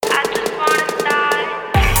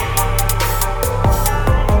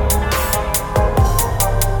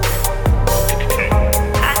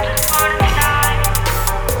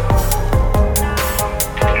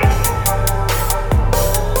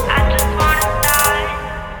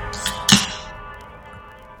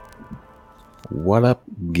What up,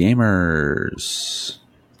 gamers?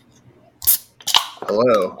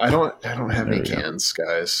 Hello. I don't have any cans,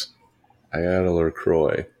 guys. I got a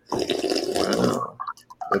LaCroix. Wow.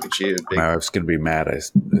 Look at you. Big... My wife's going to be mad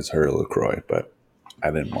it's her LaCroix, but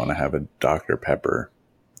I didn't want to have a Dr. Pepper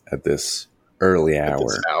at this early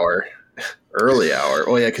hour. Early hour.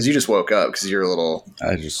 Oh, yeah, because you just woke up because you're a little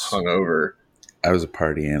hungover. I was a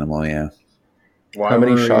party animal, yeah. How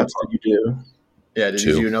many shots did you do? Yeah, did 2.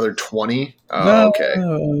 you do another 20? Oh, no,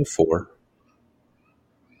 okay. 4.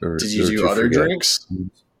 Did you do other drinks?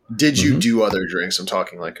 Did you do other drinks? I'm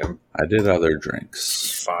talking like I did other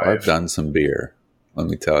drinks. 5. I've done some beer, let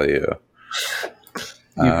me tell you.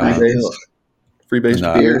 Free-based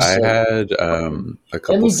beers. I had a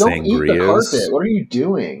couple sangrias. Don't eat the carpet. What are you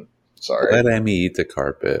doing? Sorry. Let Emmy eat the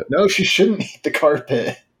carpet. No, she shouldn't eat the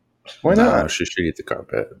carpet. Why not? No, she should eat the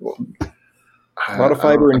carpet. A lot of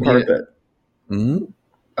fiber in carpet. Mm-hmm.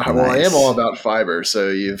 Well, I am all about fiber, so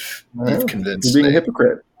you've convinced You're being me. a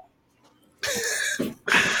hypocrite.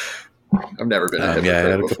 I've never been a hypocrite. Yeah, I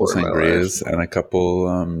had a couple before in my sangrias life. and a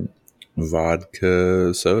couple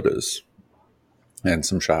vodka sodas and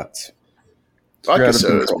some shots. Vodka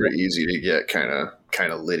soda is pretty easy to get kind of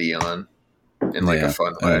litty on in like a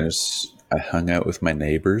fun way. I hung out with my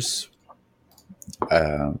neighbors.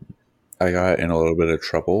 I got in a little bit of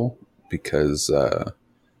trouble because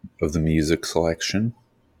of the music selection.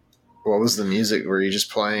 What was the music? Were you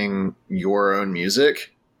just playing your own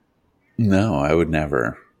music? No, I would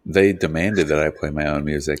never. They demanded that I play my own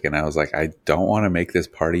music, and I was like, I don't want to make this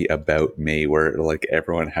party about me where like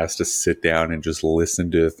everyone has to sit down and just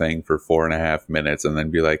listen to a thing for 4.5 minutes and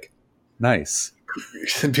then be like, nice.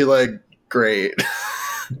 And be like, great.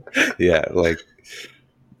 Yeah, like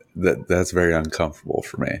that's very uncomfortable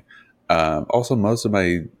for me. Also, most of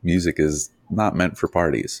my music is not meant for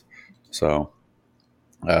parties. So,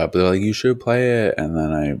 but they're like, you should play it. And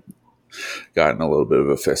then I got in a little bit of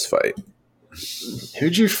a fist fight.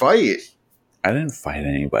 Who'd you fight? I didn't fight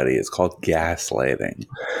anybody. It's called gaslighting.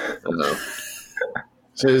 No.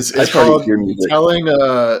 So it's called telling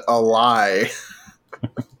a lie.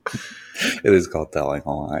 It is called telling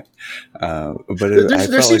a lie. But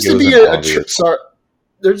there seems to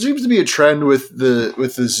be a trend with the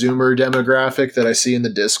Zoomer demographic that I see in the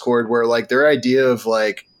Discord where like their idea of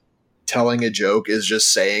like telling a joke is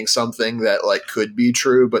just saying something that like could be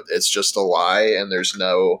true, but it's just a lie and there's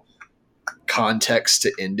no context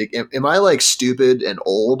to indicate. Am I like stupid and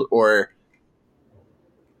old, or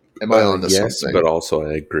am I on to something? But also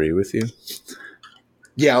I agree with you.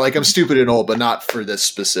 Yeah, like I'm stupid and old, but not for this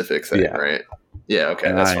specific thing, right? Yeah, okay,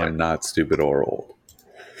 and that's I fine. am not stupid or old.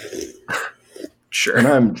 Sure. And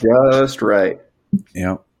I'm just right.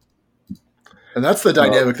 Yeah. And that's the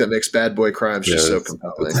dynamic that makes Bad Boy Crimes just so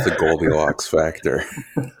compelling. It's the Goldilocks factor.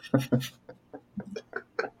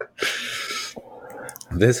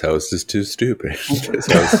 This host is too stupid. This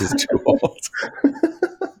host is too old.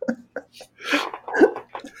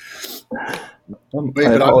 Wait,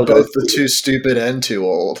 but I'm both the too stupid and too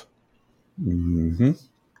old. Mm-hmm.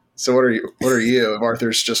 So what are you? If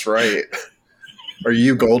Arthur's just right? Are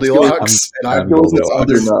you Goldilocks? I'm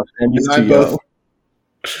Goldilocks. Enough, and I'm both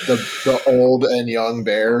the old and young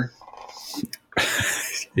bear.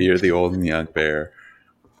 You're the old and young bear.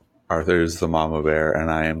 Arthur's the mama bear,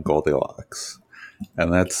 and I am Goldilocks.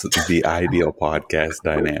 And that's the ideal podcast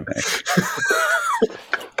dynamic.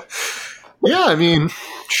 Yeah, I mean,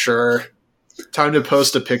 sure. Time to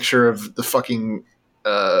post a picture of the fucking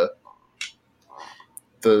the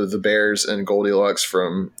bears and Goldilocks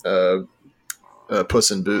from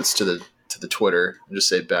Puss in Boots to the Twitter and just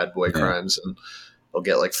say Bad Boy Crimes, and I'll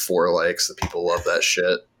get like 4 likes. The people love that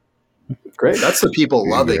shit. Great. That's the people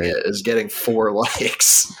loving it, is getting 4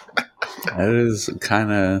 likes. That's kind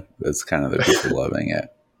of the people loving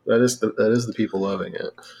it. That is the people loving it.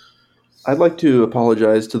 I'd like to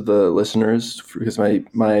apologize to the listeners because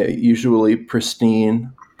my usually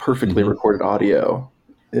pristine, perfectly recorded audio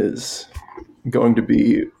is going to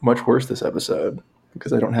be much worse this episode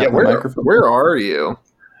because I don't have the microphone. Where are you?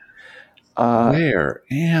 Where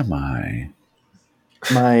am I?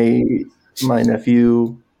 My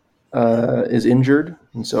nephew is injured,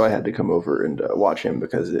 and so I had to come over and watch him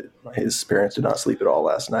because his parents did not sleep at all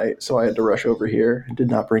last night. So I had to rush over here and did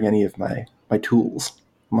not bring any of my tools.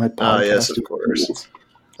 My podcast yes, of course. Tools.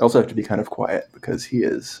 I also have to be kind of quiet because he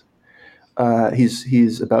is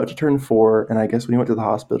he's about to turn 4, and I guess when he went to the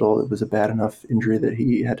hospital, it was a bad enough injury that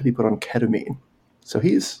he had to be put on ketamine. So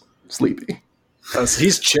he's sleepy.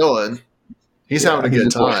 He's chilling. He's having a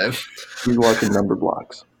good time. He's watching number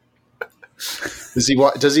blocks. Does he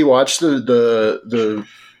watch the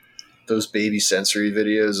those baby sensory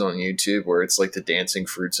videos on YouTube where it's like the dancing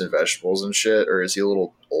fruits and vegetables and shit, or is he a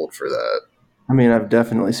little old for that? I mean, I've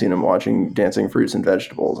definitely seen him watching Dancing Fruits and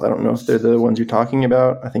Vegetables. I don't know if they're the ones you're talking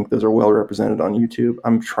about. I think those are well represented on YouTube.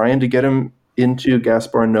 I'm trying to get him into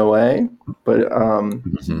Gaspar Noé, but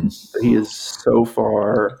he is so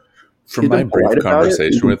far. From my brief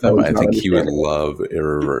conversation with him, I think he would love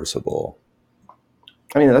Irreversible.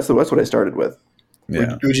 I mean, that's what I started with.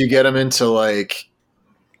 Yeah. Would you get him into like,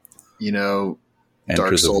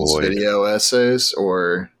 Dark Souls video essays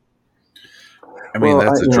or? I mean,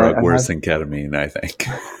 that's a drug worse than ketamine, I think.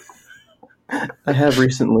 I have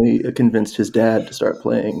recently convinced his dad to start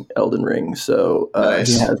playing Elden Ring, so nice.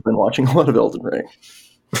 He has been watching a lot of Elden Ring.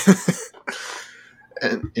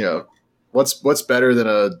 And what's better than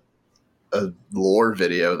a lore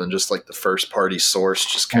video than just like the first party source,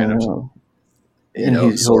 just kind of, and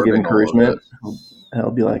he'll give encouragement.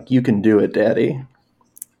 I'll be like, "You can do it, Daddy."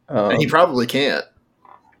 And he probably can't.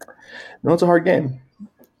 No, it's a hard game.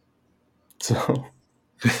 So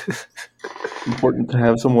important to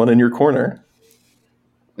have someone in your corner.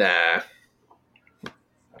 Nah.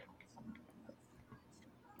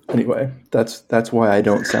 Anyway, that's why I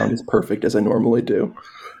don't sound as perfect as I normally do.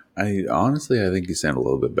 I think you sound a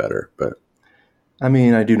little bit better, but I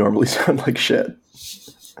mean, I do normally sound like shit.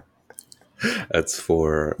 That's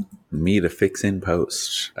for me to fix in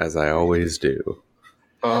post, as I always do.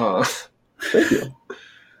 Thank you.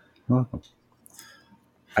 Welcome.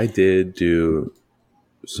 I did do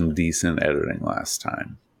some decent editing last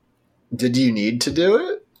time. Did you need to do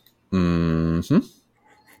it? Mm-hmm.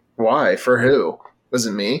 Why? For who? Was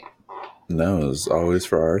it me? No, it was always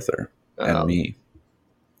for Arthur and me.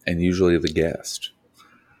 And usually the guest.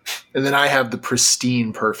 And then I have the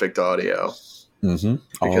pristine, perfect audio. Mm-hmm.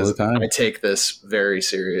 All the time. I take this very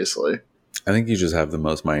seriously. I think you just have the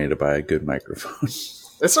most money to buy a good microphone.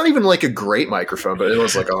 It's not even like a great microphone, but it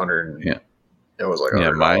was like $100. Yeah. It was like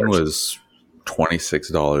 $100. Mine was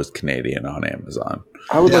 $26 Canadian on Amazon.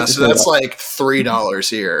 So that's like $3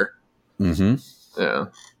 here. Mm-hmm. Yeah.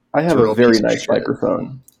 I have a very nice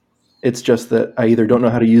microphone. It's just that I either don't know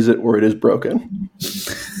how to use it or it is broken.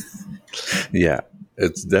 Yeah,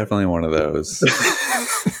 it's definitely one of those.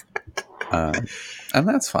 And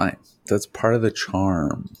that's fine. That's part of the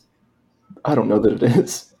charm. I don't know that it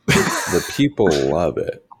is. The people love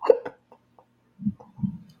it.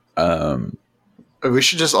 We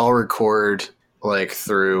should just all record like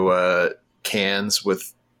through cans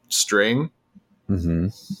with string. Mm-hmm.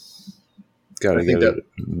 Got to get a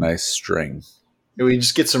nice string. We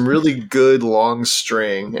just get some really good long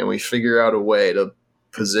string and we figure out a way to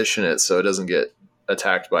position it so it doesn't get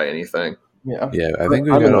attacked by anything. Yeah. Yeah, I think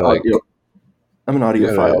we got to like... I'm an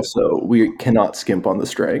audiophile, so we cannot skimp on the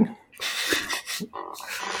string.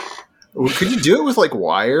 Could you do it with like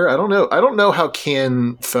wire? I don't know. I don't know how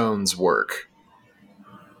can phones work.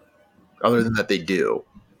 Other than that, they do.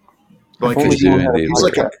 Like, could you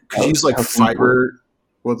use like fiber?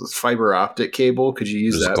 What's fiber optic cable? Could you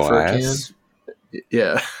use that for a can?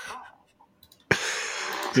 Yeah.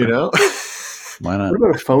 Why not? What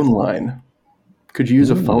about a phone line? Could you use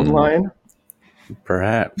a phone line?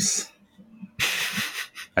 Perhaps.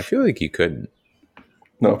 I feel like you couldn't.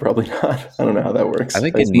 No, probably not. I don't know how that works. I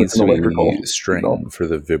think it needs to be string for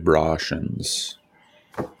the vibrations.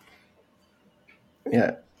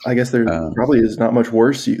 Yeah, I guess there probably is not much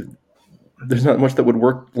worse. There's not much that would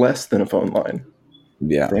work less than a phone line.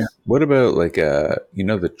 Yeah. There. What about like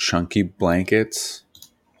the chunky blankets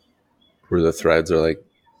where the threads are like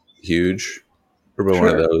huge? What about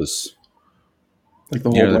one of those? Like the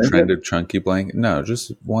whole blanket? The trend of chunky blanket? No,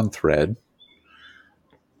 just one thread.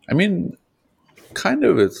 I mean, kind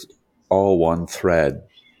of it's all one thread,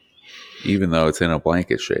 even though it's in a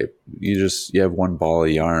blanket shape. You have one ball of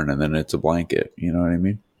yarn and then it's a blanket. You know what I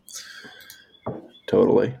mean?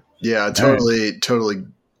 Totally. Yeah, totally.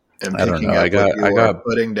 I don't know. I got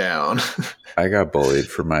putting down. I got bullied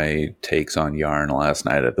for my takes on yarn last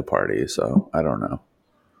night at the party, so I don't know.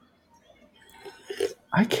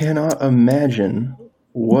 I cannot imagine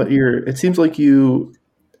it seems like you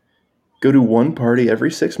go to one party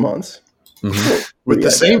every 6 months. Mm-hmm. With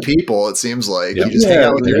the same people, it seems like. Yep. You just hang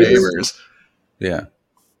out with your neighbors. Yeah.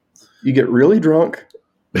 You get really drunk.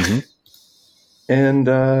 Mm-hmm.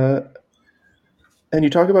 And you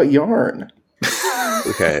talk about yarn.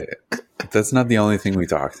 Okay. That's not the only thing we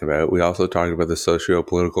talked about. We also talked about the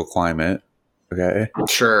socio-political climate. Okay.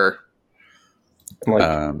 Sure.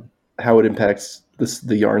 Like how it impacts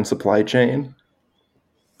the yarn supply chain.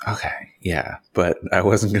 Okay. Yeah. But I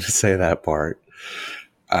wasn't going to say that part.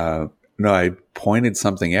 No, I pointed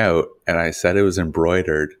something out and I said it was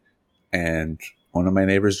embroidered. And one of my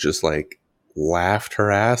neighbors just like laughed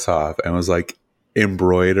her ass off and was like,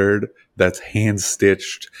 embroidered, that's hand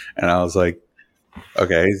stitched. And I was like,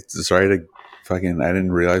 okay, sorry to fucking, I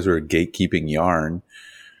didn't realize we were gatekeeping yarn.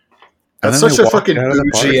 That's such a fucking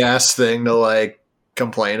bougie ass thing to like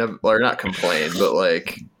complain, or not complain, but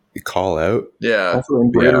like you call out. Yeah. Also,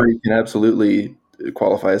 embroidery can absolutely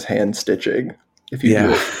qualify as hand stitching if you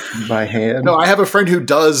do it by hand. No, I have a friend who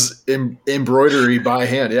does embroidery by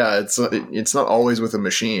hand. Yeah, it's not always with a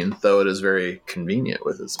machine, though it is very convenient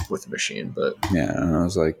with a machine. But yeah, and I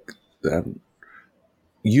was like,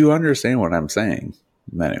 you understand what I'm saying.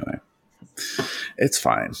 Anyway, it's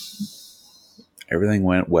fine. Everything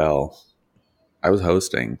went well. I was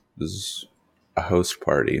hosting. It was a host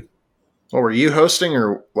party. Well, were you hosting,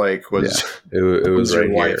 or like was it was right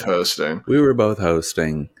your wife here. hosting? We were both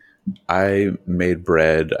hosting. I made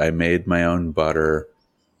bread. I made my own butter.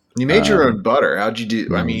 You made your own butter. How'd you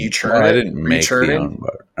do? I mean, you churned it? I didn't make the own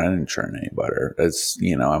butter. I didn't churn any butter. It's,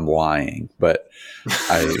 I'm lying, but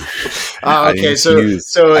I. Okay, sorry.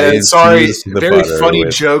 Very funny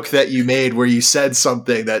joke that you made where you said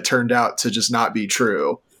something that turned out to just not be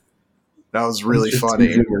true. That was really funny.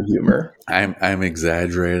 Humor. I'm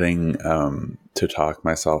exaggerating to talk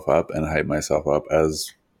myself up and hype myself up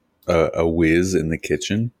as a whiz in the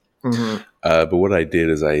kitchen. Mm-hmm. But what I did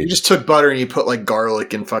is you just took butter and you put like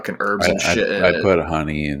garlic and fucking herbs and shit in it. I put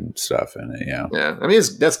honey and stuff in it. Yeah. Yeah. I mean,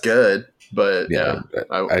 that's good, but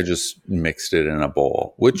I just mixed it in a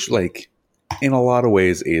bowl, which like in a lot of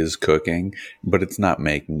ways is cooking, but it's not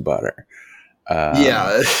making butter.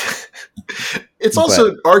 It's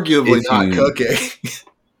also arguably not cooking.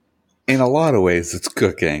 In a lot of ways, it's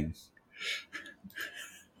cooking.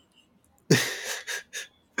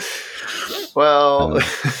 Well,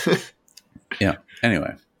 yeah.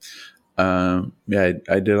 Anyway, I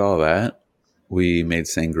did all that. We made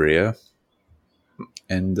sangria,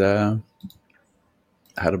 and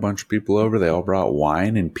had a bunch of people over. They all brought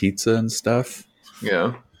wine and pizza and stuff.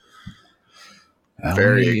 Yeah.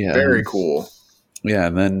 Very cool. Yeah,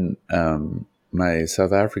 and then my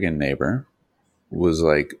South African neighbor was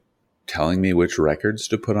like telling me which records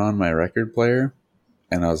to put on my record player,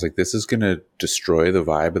 and I was like, "This is going to destroy the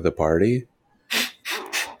vibe of the party."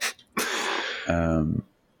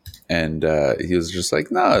 And he was just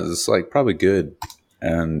like, "No, it's like probably good."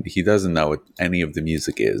 And he doesn't know what any of the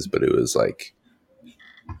music is, but it was like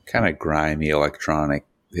kind of grimy electronic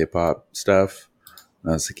hip hop stuff.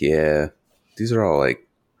 And I was like, "Yeah, these are all like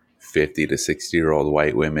 50 to 60-year-old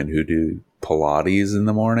white women who do Pilates in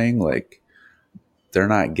the morning. Like, they're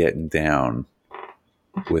not getting down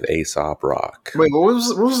with Aesop rock." Wait,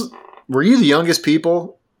 were you the youngest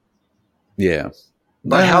people? Yeah.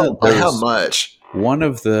 By how much? One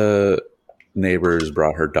of the neighbors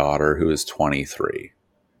brought her daughter, who is 23.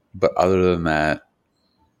 But other than that,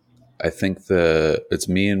 I think it's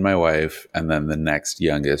me and my wife, and then the next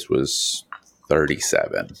youngest was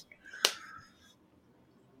 37.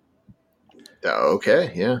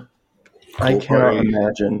 Okay, yeah. I cannot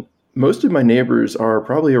imagine. Most of my neighbors are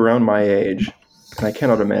probably around my age, and I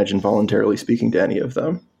cannot imagine voluntarily speaking to any of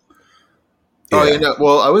them. Yeah. Oh,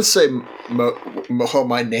 well, I would say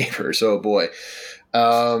my neighbors. Oh boy,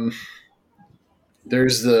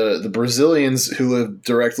 there's the Brazilians who live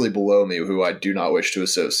directly below me, who I do not wish to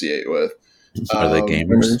associate with. Are they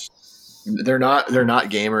gamers? They're not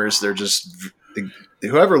gamers. They're just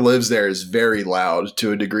whoever lives there is very loud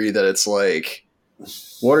to a degree that it's like,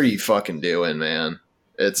 what are you fucking doing, man?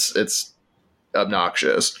 It's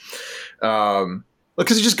obnoxious.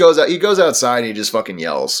 Because he just goes out. He goes outside and he just fucking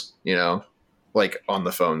yells, like on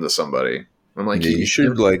the phone to somebody. I'm like, you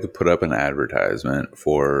should like put up an advertisement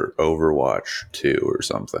for Overwatch 2 or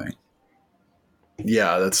something.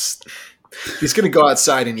 Yeah, he's going to go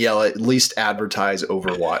outside and yell, at least advertise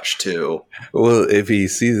Overwatch 2. Well, if he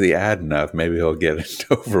sees the ad enough, maybe he'll get into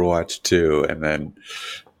Overwatch 2, and then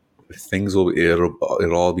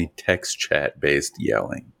it'll all be text chat based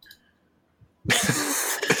yelling.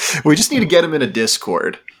 We just need to get him in a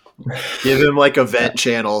Discord. Give him like a vent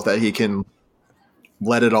channel that he can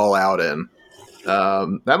let it all out in.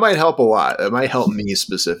 That might help a lot. It might help me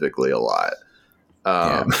specifically a lot.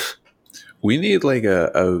 We need like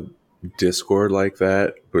a Discord like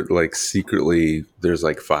that, but like secretly there's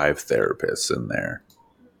like 5 therapists in there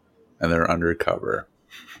and they're undercover.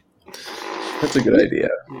 That's a good idea.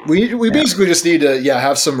 We basically just need to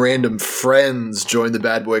have some random friends join the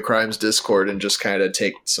Bad Boy Crimes Discord and just kind of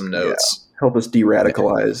take some notes. Yeah. Help us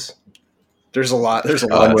de-radicalize. There's a lot going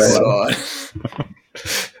on.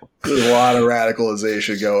 There's a lot of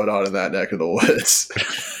radicalization going on in that neck of the woods.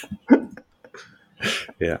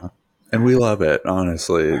 Yeah. And we love it,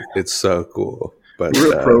 honestly. It's so cool. But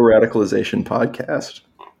We're a pro radicalization podcast.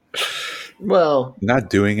 Well,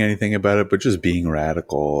 not doing anything about it, but just being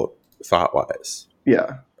radical thought wise.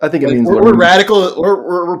 Yeah, I think it like, means we're radical.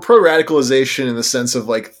 We're pro radicalization in the sense of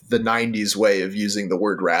like the '90s way of using the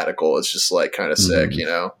word radical. It's just like kind of sick, you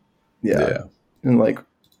know? Yeah, and like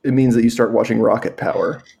it means that you start watching Rocket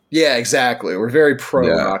Power. Yeah, exactly. We're very pro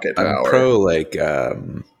Rocket Power. I'm pro like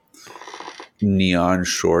neon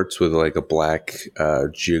shorts with like a black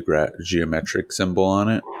geometric symbol on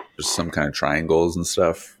it, just some kind of triangles and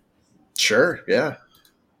stuff. Sure, yeah.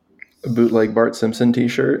 A bootleg Bart Simpson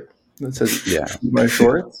T-shirt that says "Yeah, eat my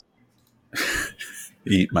shorts,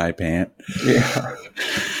 eat my pant." Yeah.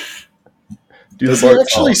 Does he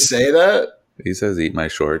actually say that? He says "eat my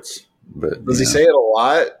shorts," but does he say it a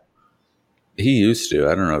lot? He used to.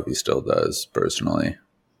 I don't know if he still does personally.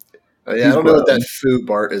 Yeah, I don't know what that foo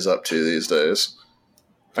Bart is up to these days.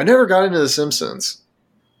 I never got into The Simpsons,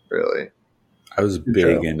 really. I was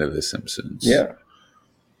big into The Simpsons. Yeah.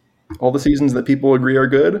 All the seasons that people agree are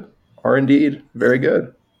good are indeed very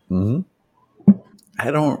good. Mm-hmm.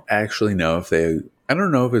 I don't actually know if I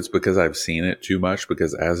don't know if it's because I've seen it too much,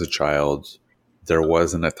 because as a child, there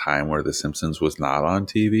wasn't a time where The Simpsons was not on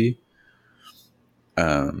TV.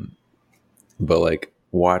 But like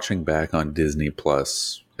watching back on Disney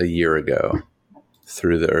Plus a year ago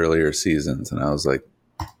through the earlier seasons, and I was like,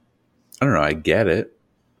 I don't know, I get it.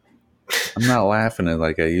 I'm not laughing at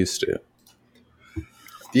like I used to.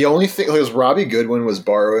 The only thing was Robbie Goodwin was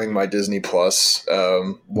borrowing my Disney Plus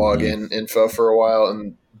login info for a while,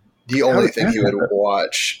 and the only thing he would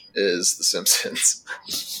watch is The Simpsons.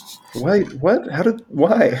 Why? What?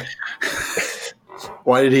 Why?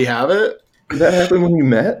 Why did he have it? Did that happen when you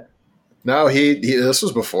met? No, he this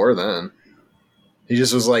was before then. He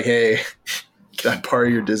just was like, "Hey, can I borrow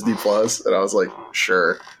your Disney Plus?" And I was like,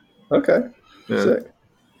 "Sure." Okay. Yeah. Sick.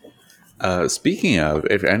 Speaking of,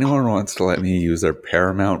 if anyone wants to let me use their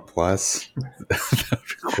Paramount Plus,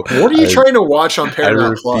 what are you trying to watch on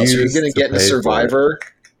Paramount Plus? Are you going to get into Survivor?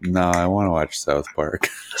 No, I want to watch South Park.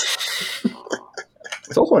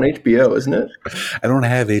 It's also on HBO, isn't it? I don't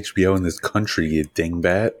have HBO in this country, you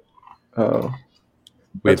dingbat. Oh.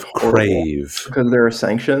 We have Crave. Because there are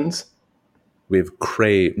sanctions? We have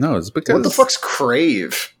Crave. No, it's because... What the fuck's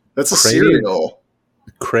Crave? That's a cereal.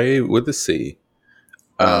 Crave with a C.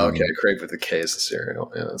 Okay. Crave with a K is a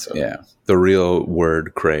cereal. Yeah, that's the real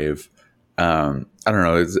word Crave. I don't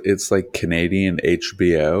know. It's like Canadian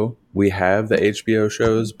HBO. We have the HBO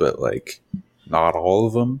shows, but like not all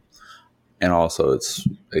of them. And also it's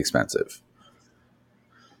expensive.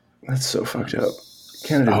 That's so fucked up.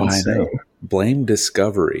 Canada's insane. I know. Blame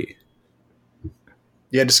Discovery.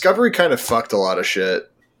 Yeah, Discovery kind of fucked a lot of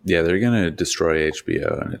shit. Yeah, they're going to destroy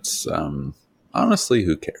HBO, and it's honestly,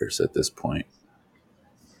 who cares at this point?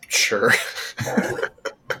 Sure.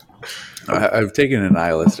 I've taken a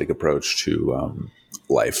nihilistic approach to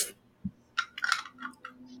life.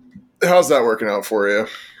 How's that working out for you?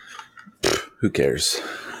 Who cares?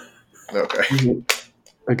 Okay.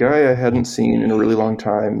 A guy I hadn't seen in a really long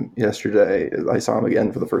time yesterday, I saw him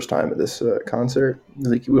again for the first time at this concert.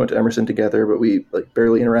 Like, we went to Emerson together, but we like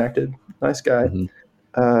barely interacted. Nice guy. Mm-hmm.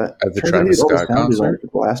 At the Travis Scott Scott concert?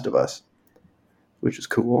 The Last of Us, which is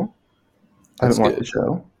cool. I haven't watched the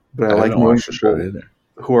show, but I like knowing people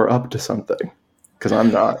who are up to something, because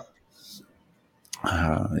I'm not.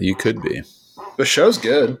 You could be. The show's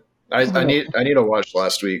good. I need to watch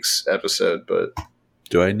last week's episode, but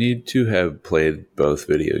do I need to have played both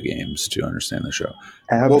video games to understand the show?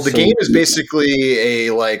 Absolutely. Well, the game is basically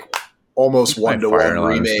a like almost 1-to-1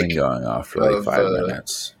 remake. Been going off for like 5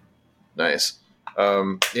 minutes. Nice.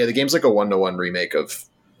 Yeah, the game's like a 1-to-1 remake of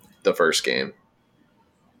the first game.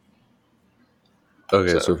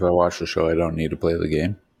 Okay, so if I watch the show, I don't need to play the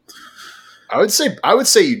game. I would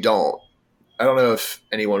say you don't. I don't know if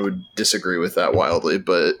anyone would disagree with that wildly,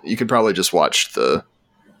 but you could probably just watch the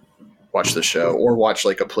show or watch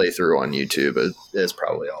like a playthrough on YouTube. It's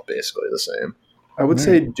probably all basically the same. I would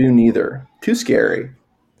say do neither. Too scary.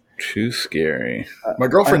 Too scary. My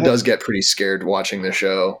girlfriend does get pretty scared watching the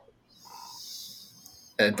show.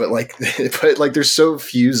 But there's so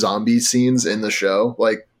few zombie scenes in the show.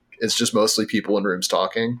 Like, it's just mostly people in rooms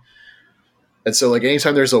talking. And so, like,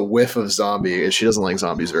 anytime there's a whiff of zombie, and she doesn't like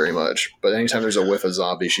zombies very much, but anytime there's a whiff of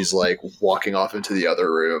zombie, she's like walking off into the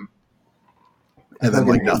other room. And then,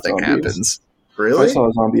 like, nothing happens. Really? If I saw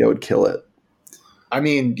a zombie, I would kill it. I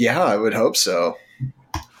mean, yeah, I would hope so.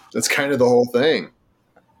 That's kind of the whole thing.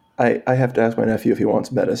 I have to ask my nephew if he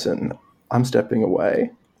wants medicine. I'm stepping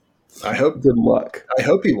away. Good luck. I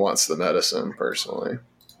hope he wants the medicine, personally.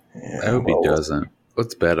 Yeah, I hope he doesn't.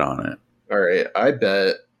 Let's bet on it. All right. I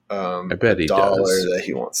bet I bet he $1 does. that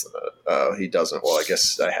he wants the medicine. Oh, he doesn't. Well, I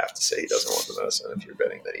guess I have to say he doesn't want the medicine if you're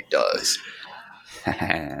betting that he does.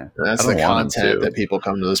 That's the content that people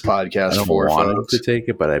come to this podcast I don't for, want folks. him to take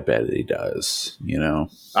it, but I bet he does. You know,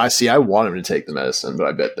 I want him to take the medicine, but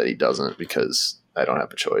I bet that he doesn't because I don't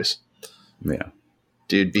have a choice. Yeah,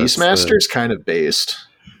 dude, Beastmaster's kind of based.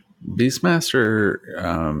 Beastmaster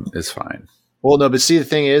is fine. Well, no, but see, the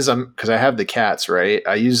thing is, because I have the cats, right?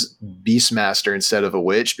 I use Beastmaster instead of a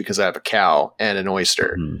witch because I have a cow and an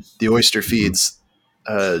oyster. Mm-hmm. The oyster feeds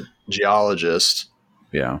a geologist.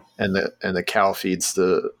 Yeah, and the cow feeds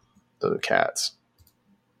the cats.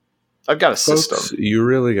 I've got a system. Folks, you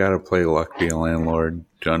really got to play Luck Be a Landlord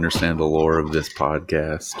to understand the lore of this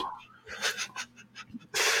podcast.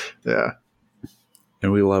 Yeah,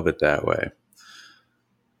 and we love it that way.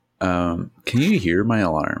 Can you hear my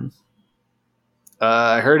alarm?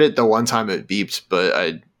 I heard it the one time it beeped, but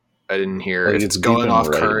I didn't hear like if it's going off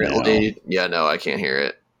right currently. Now. Yeah, no, I can't hear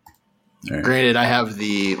it. Right. Granted, I have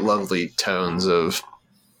the lovely tones of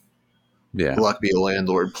Luck Be a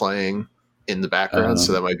Landlord playing in the background,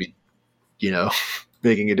 so that might be,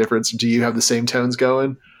 making a difference. Do you have the same tones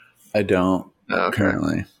going? I don't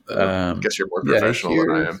currently. I guess you're more professional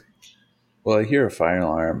than I am. Well, I hear a fire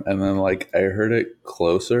alarm, and then I heard it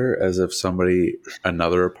closer, as if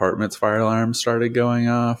another apartment's fire alarm started going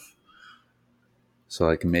off.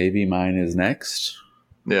 So maybe mine is next.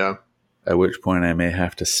 Yeah. At which point I may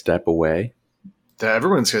have to step away.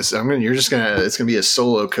 Everyone's it's gonna be a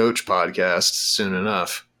solo coach podcast soon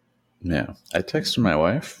enough. Yeah. I texted my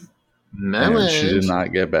wife. And she did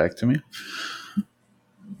not get back to me.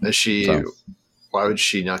 Why would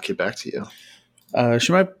she not get back to you?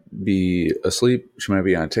 She might be asleep. She might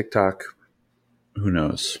be on TikTok. Who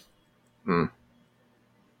knows? I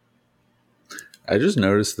just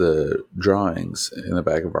noticed the drawings in the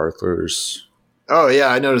back of Arthur's. Oh, yeah.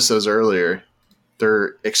 I noticed those earlier.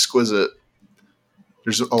 They're exquisite.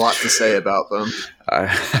 There's a lot to say about them. I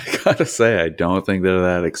gotta say, I don't think they're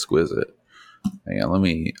that exquisite. Hang on, let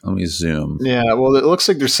me zoom. Yeah, well, it looks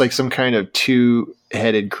like there's some kind of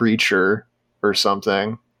two-headed creature or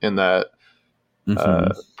something in that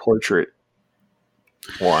portrait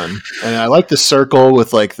one. And I like the circle with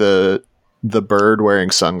the bird wearing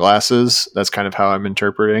sunglasses. That's kind of how I'm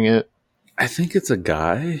interpreting it. I think it's a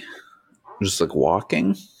guy just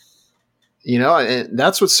walking. And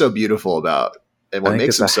that's what's so beautiful about and what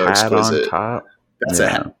makes him so exquisite. On top. That's a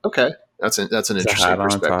hat. Okay. That's an interesting hat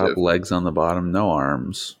perspective. On top, legs on the bottom, no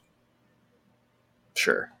arms.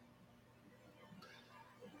 Sure.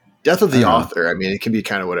 Death of the author. I mean, it can be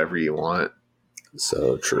kind of whatever you want.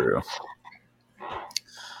 So true.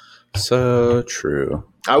 So true.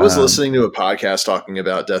 I was listening to a podcast talking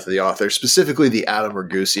about Death of the Author, specifically the Adam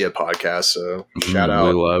Ragusa podcast. So shout out.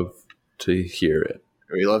 We love to hear it.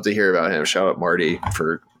 We love to hear about him. Shout out Marty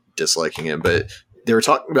for disliking him. But they were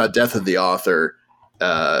talking about Death of the Author,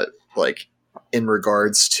 in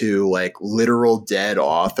regards to literal dead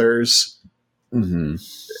authors. Mm-hmm.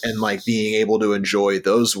 And being able to enjoy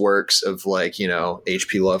those works of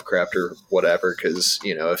H.P. Lovecraft or whatever, because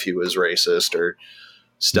if he was racist or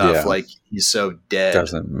stuff, he's so dead.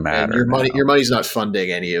 Doesn't matter. And your money's not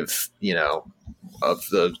funding any of of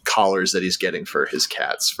the collars that he's getting for his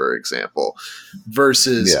cats, for example,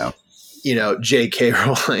 versus J.K.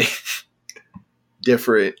 Rowling.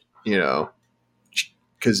 Different,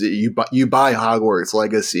 because you buy Hogwarts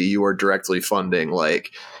Legacy, you are directly funding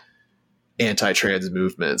anti-trans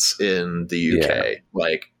movements in the UK.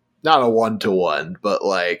 Not a 1-to-1, but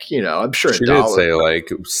I'm sure she did say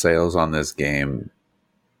sales on this game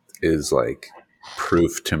is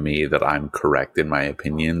proof to me that I'm correct in my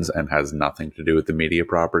opinions and has nothing to do with the media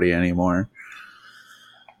property anymore.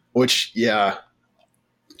 Which, yeah,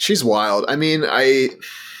 she's wild. I mean,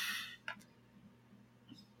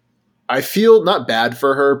 I feel not bad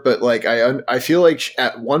for her, but I feel like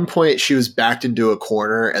at one point she was backed into a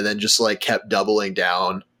corner and then just kept doubling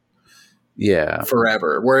down. Yeah.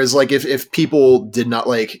 Forever. Whereas if people did not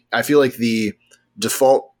I feel like the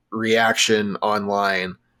default reaction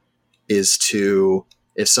online is to,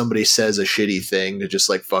 if somebody says a shitty thing, to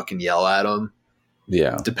just fucking yell at them.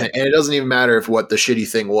 Yeah. And it doesn't even matter if what the shitty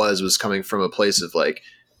thing was coming from a place of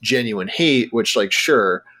genuine hate, which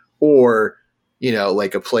sure, or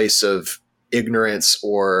a place of ignorance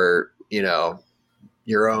or,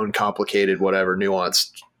 your own complicated, whatever,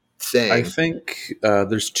 nuanced thing. I think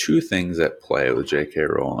there's two things at play with J.K.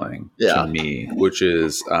 Rowling to me, which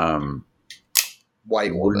is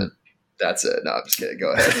white woman. That's it. No, I'm just kidding.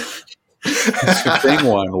 Go ahead. Thing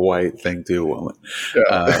one, white. Thing two, woman.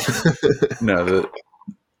 Yeah. No,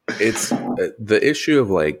 it's the issue of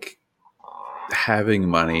having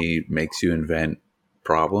money makes you invent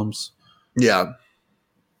problems. Yeah.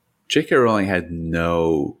 J.K. Rowling had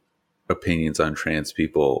no opinions on trans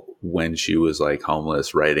people when she was like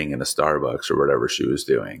homeless writing in a Starbucks or whatever she was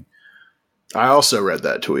doing. I also read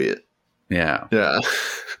that tweet. Yeah. Yeah.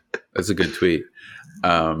 That's a good tweet.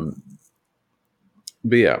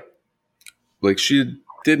 But yeah, like she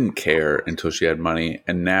didn't care until she had money.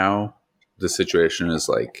 And now the situation is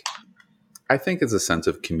like, I think it's a sense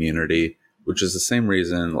of community, which is the same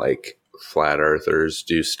reason like flat earthers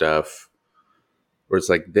do stuff where it's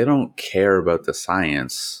like they don't care about the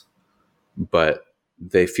science, but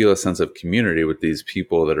they feel a sense of community with these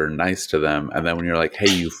people that are nice to them. And then when you're like,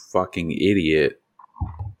 hey, you fucking idiot,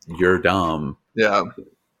 you're dumb. Yeah.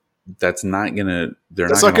 That's not gonna, they're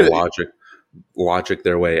That's not not gonna gonna- logic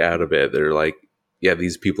their way out of it. They're like, yeah,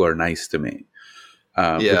 these people are nice to me.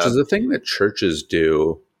 Which is a thing that churches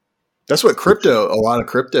do. That's what a lot of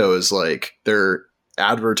crypto is like. They're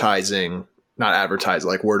advertising, not advertising,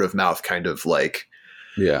 like word of mouth kind of like,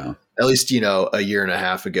 Yeah. at least, a year and a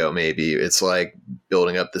half ago, maybe it's like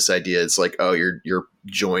building up this idea. It's like, oh, you're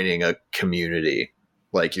joining a community.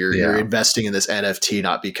 Like you're investing in this NFT,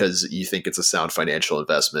 not because you think it's a sound financial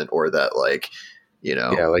investment or that like,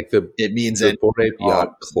 like it means the Bored Ape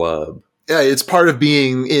Yacht Club. Yeah, it's part of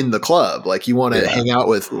being in the club. Like you want to hang out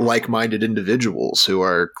with like-minded individuals who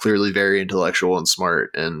are clearly very intellectual and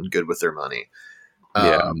smart and good with their money.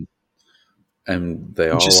 And they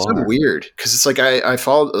all It's just so weird because it's like I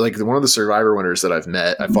follow like one of the Survivor winners that I've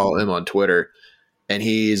met. I follow him on Twitter, and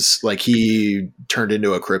he's like he turned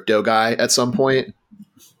into a crypto guy at some point.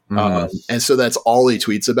 And so that's all he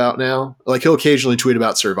tweets about now. Like he'll occasionally tweet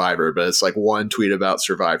about Survivor, but it's like one tweet about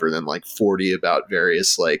Survivor, then like 40 about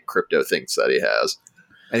various like crypto things that he has.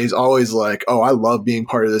 And he's always like, oh, I love being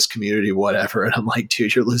part of this community, whatever. And I'm like,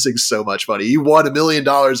 dude, you're losing so much money. You won $1 million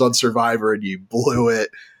on Survivor and you blew it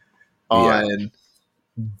on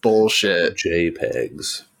bullshit.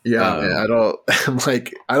 JPEGs. Yeah, man,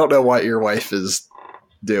 I don't know what your wife is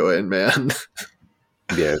doing, man.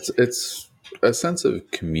 Yeah, it's a sense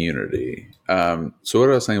of community. So what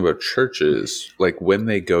I was saying about churches, like when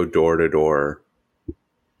they go door to door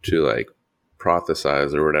to like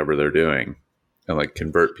prophesize or whatever they're doing and like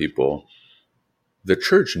convert people, the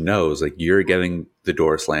church knows like you're getting the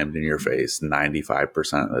door slammed in your face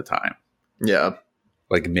 95% of the time. Yeah.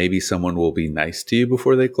 Like maybe someone will be nice to you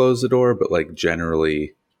before they close the door, but like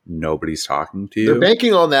generally nobody's talking to you. They're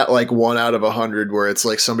banking on that like 1 out of 100 where it's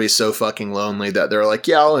like somebody's so fucking lonely that they're like,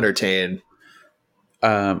 yeah, I'll entertain.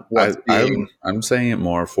 I'm saying it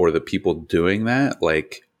more for the people doing that,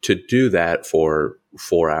 like to do that for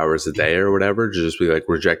 4 hours a day or whatever, to just be like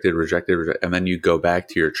rejected, and then you go back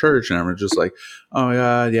to your church and everyone's just like, oh my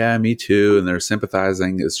god, yeah, me too, and they're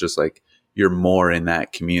sympathizing. It's just like you're more in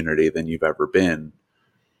that community than you've ever been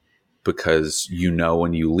because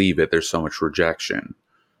when you leave it, there's so much rejection,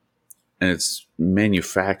 and it's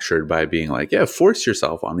manufactured by being like, yeah, force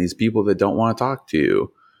yourself on these people that don't want to talk to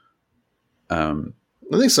you.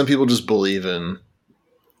 I think some people just believe in.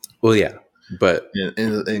 Well, yeah, but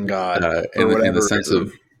in God, in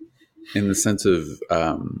the sense of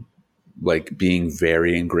like being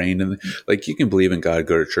very ingrained in, like you can believe in God,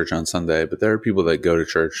 go to church on Sunday, but there are people that go to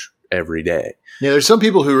church every day. Yeah, there's some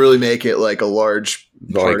people who really make it like a large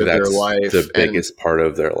part of their life, the biggest part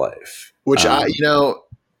of their life. Which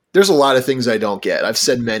there's a lot of things I don't get. I've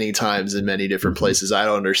said many times in many different places, I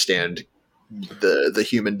don't understand the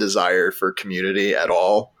human desire for community at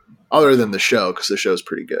all, other than the show, because the show's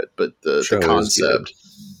pretty good. But the concept,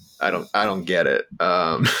 I don't get it.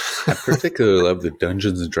 I particularly love the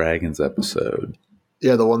Dungeons and Dragons episode.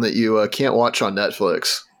 Yeah, the one that you can't watch on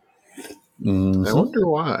Netflix. Mm-hmm. I wonder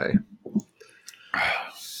why.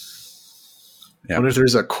 Yeah. I wonder if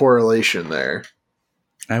there's a correlation there.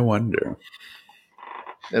 I wonder.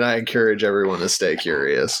 And I encourage everyone to stay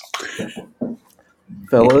curious.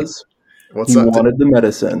 Fellas, what's up? Wanted the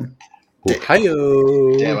medicine.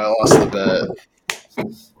 Hi-yo. Damn, I lost the bet.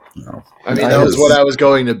 No. I mean, that was what I was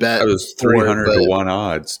going to bet. That was 300 to 1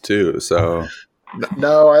 odds, too. So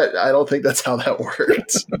no, I don't think that's how that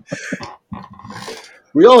works.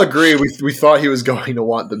 We all agree we thought he was going to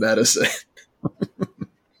want the medicine.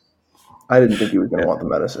 I didn't think he was going to want the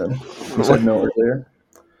medicine. He said no earlier.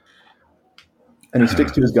 And he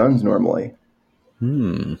sticks to his guns normally.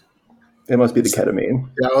 It must be the ketamine.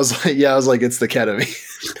 Yeah, I was like, it's the ketamine.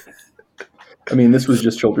 I mean, this was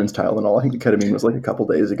just children's Tylenol. I think the ketamine was like a couple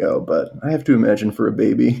days ago, but I have to imagine for a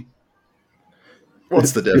baby.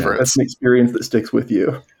 What's the difference? That's an experience that sticks with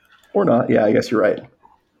you. Or not. Yeah, I guess you're right.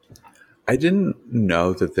 I didn't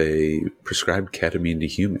know that they prescribed ketamine to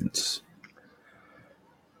humans.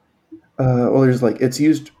 Well, there's like it's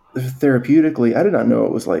used therapeutically. I did not know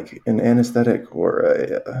it was like an anesthetic or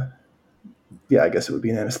a. Yeah, I guess it would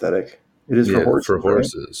be an anesthetic. It is for horses. For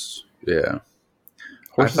horses. Right? Yeah.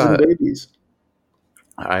 Horses and babies.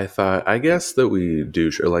 I guess that we do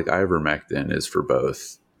like ivermectin is for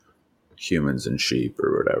both humans and sheep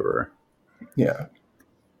or whatever. Yeah.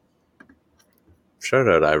 Shout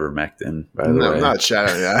out ivermectin, by the way. I'm not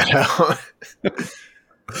shouting that out.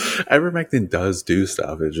 Ivermectin does do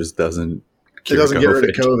stuff. It just doesn't. It doesn't get rid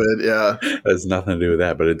of COVID. Yeah, it has nothing to do with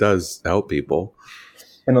that, but it does help people.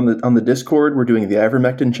 And on the Discord, we're doing the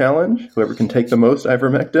ivermectin challenge. Whoever can take the most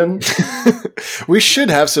ivermectin. We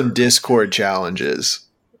should have some Discord challenges.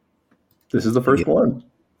 This is the first one,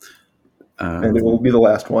 and it will be the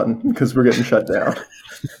last one because we're getting shut down.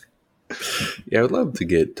 Yeah, I would love to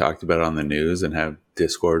get talked about on the news and have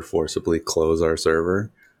Discord forcibly close our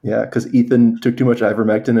server. Yeah, because Ethan took too much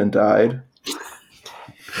ivermectin and died.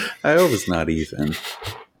 I hope it's not Ethan.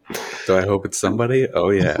 Do I hope it's somebody? Oh,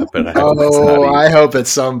 yeah, but I hope it's not Ethan. I hope it's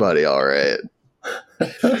somebody, all right.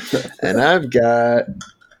 And I've got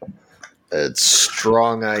a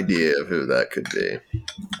strong idea of who that could be.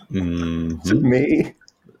 Mm-hmm. Is it me?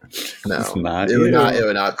 No, it's not. It would not.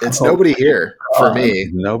 It's nobody here for me.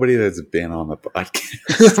 Nobody that's been on the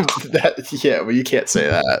podcast. Well, you can't say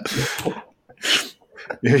that.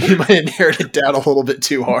 You might have narrowed it down a little bit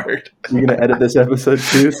too hard. You're going to edit this episode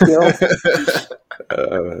too, still?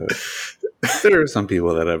 There are some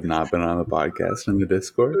people that have not been on the podcast in the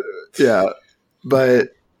Discord. Yeah, but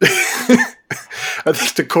I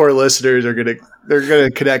think the core listeners are they're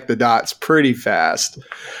gonna connect the dots pretty fast.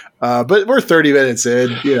 But we're 30 minutes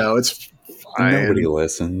in. You know, it's fine. Nobody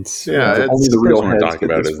listens. Yeah, only the real we're talking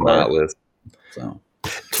about is not listening. So,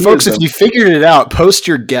 folks, if you figured it out, post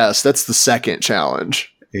your guess. That's the second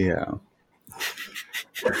challenge. Yeah.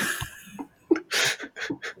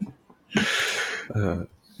 And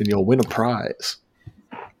you'll win a prize.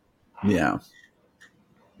 Yeah.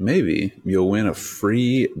 Maybe you'll win a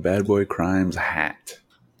free Bad Boy Crimes hat.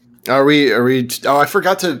 Are we? Oh, I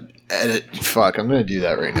forgot to edit. Fuck, I'm going to do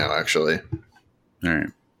that right now, actually. All right.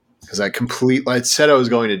 Because I said I was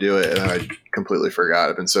going to do it, and I completely forgot.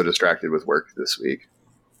 I've been so distracted with work this week.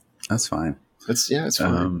 That's fine. It's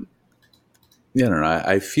fine. Yeah, I don't know.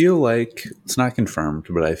 I feel like it's not confirmed,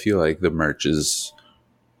 but I feel like the merch is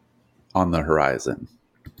on the horizon.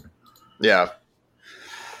 Yeah.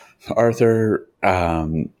 Arthur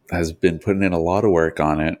has been putting in a lot of work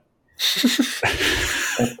on it.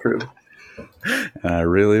 That's true. And I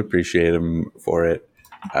really appreciate him for it.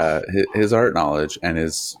 His art knowledge and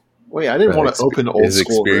his wait, I didn't want to open old his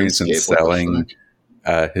school experience in RuneScape. selling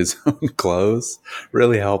his own clothes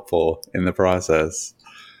really helpful in the process.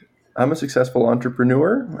 I'm a successful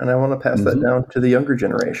entrepreneur, and I want to pass that down to the younger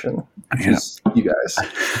generation, which is you guys.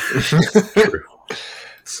 True.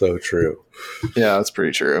 So true. Yeah, that's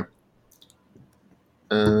pretty true.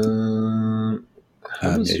 You've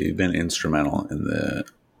been instrumental in the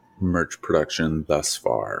merch production thus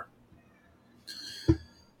far. And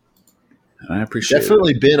I appreciate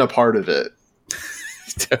definitely been a part of it.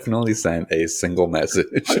 Definitely sent a single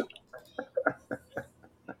message.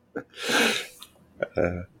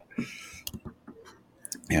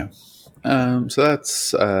 Yeah. So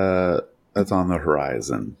that's on the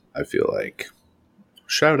horizon, I feel like.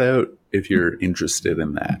 Shout out if you're interested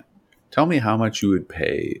in that. Tell me how much you would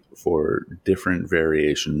pay for different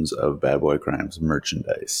variations of Bad Boy Crimes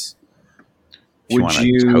merchandise. If you want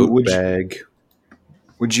a tote bag.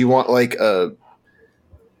 Would you want like the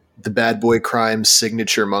Bad Boy Crimes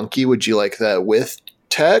signature monkey? Would you like that with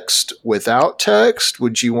text, without text?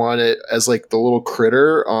 Would you want it as like the little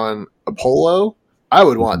critter on a polo? I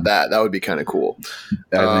would want that. That would be kind of cool.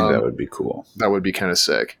 I think that would be cool. That would be kind of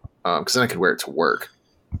sick. Because then I could wear it to work.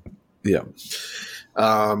 Yeah.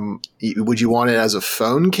 Would you want it as a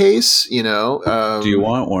phone case? You know? Do you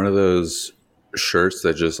want one of those shirts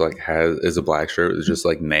that just like is a black shirt with just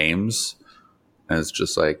like names? And it's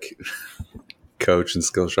just like Coach and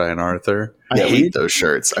Skillshy and Arthur. I hate those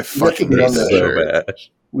shirts. I fucking hate those so bad.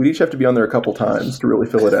 We'd each have to be on there a couple times to really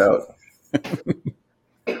fill it out.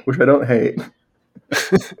 Which I don't hate.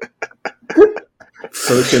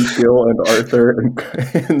 Coach and Skill and Arthur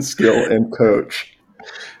and Skill and Coach.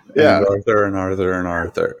 Yeah. And Arthur and Arthur and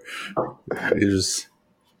Arthur. You just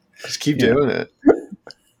keep doing it.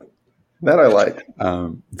 That I like.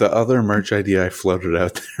 The other merch idea I floated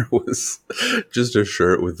out there was just a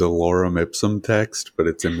shirt with the Lorem Ipsum text, but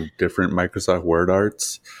it's in different Microsoft Word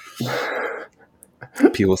arts.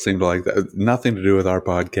 People seem to like that. Nothing to do with our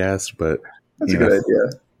podcast, but that's a good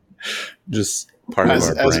idea. Just part of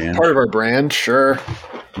our brand. As part of our brand, sure.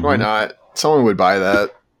 Why not? Someone would buy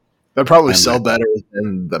that. That'd probably I sell might- better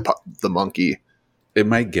than the monkey. It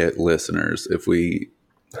might get listeners if we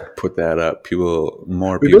put that up.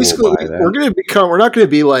 More We people will basically buy that. we're not going to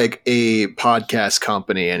be like a podcast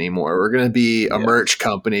company anymore. We're going to be a merch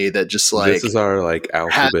company that just like this is our like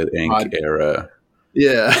Alphabet Inc. era.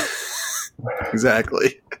 Yeah,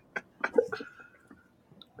 exactly.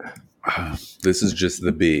 This is just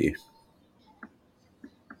the B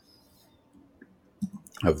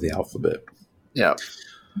of the alphabet. Yeah.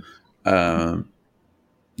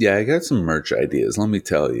 Yeah, I got some merch ideas. Let me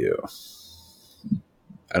tell you.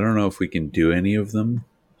 I don't know if we can do any of them.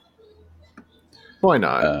 Why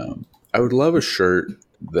not? I would love a shirt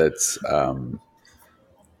that's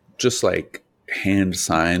just like hand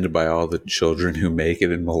signed by all the children who make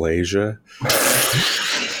it in Malaysia.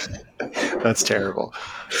 That's terrible.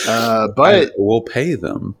 But we'll pay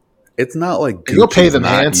them. It's not like you'll pay Gucci's them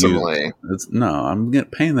not handsomely. I'm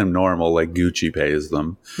paying them normal like Gucci pays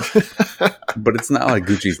them. But it's not like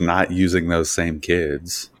Gucci's not using those same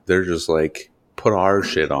kids. They're just like, put our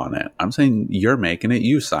shit on it. I'm saying you're making it,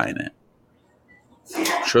 you sign it.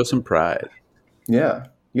 Show some pride. Yeah.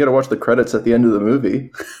 You got to watch the credits at the end of the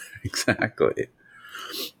movie. Exactly.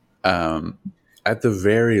 At the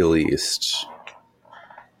very least,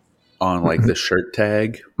 on like the shirt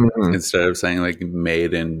tag, instead of saying like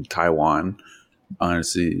made in Taiwan,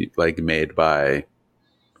 honestly, like made by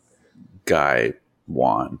Guy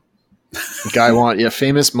Wan. Guy Wan, yeah,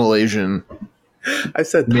 famous Malaysian I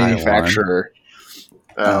said manufacturer.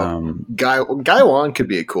 Guy Wan could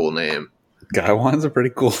be a cool name. Guy Wan's a pretty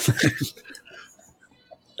cool name.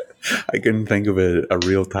 I couldn't think of a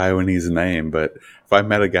real Taiwanese name, but if I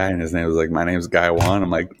met a guy and his name was like, my name's Guy Wan,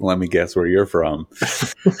 I'm like, let me guess where you're from.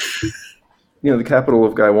 The capital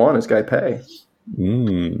of Gaiwan is Gaipei.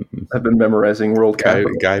 I've been memorizing world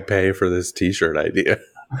capital. Guy pay for this t-shirt idea.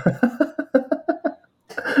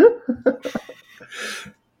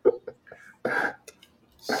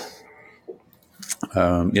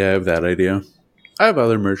 Yeah, I have that idea. I have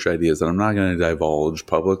other merch ideas that I'm not going to divulge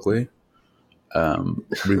publicly. But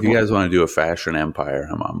if you guys want to do a fashion empire,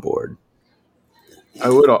 I'm on board. I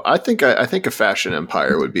would. I think a fashion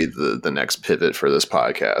empire would be the next pivot for this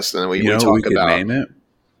podcast, and then we talk we could about name it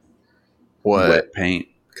what wet paint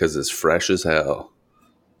because it's fresh as hell.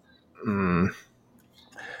 I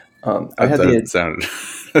That, had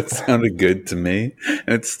that sounded good to me,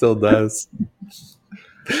 and it still does.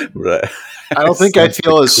 But I don't think I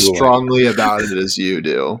feel as cool. strongly about it as you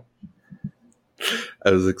do. I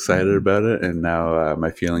was excited about it, and now my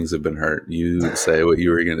feelings have been hurt. You say what you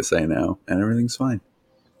were going to say now, and everything's fine.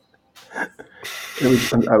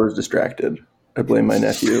 I was distracted. I blame my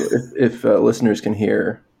nephew. If listeners can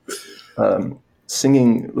hear little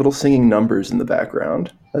singing numbers in the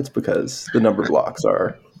background, that's because the number blocks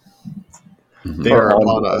are. They are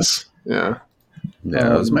upon us. Yeah. Yeah,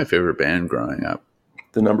 that was my favorite band growing up.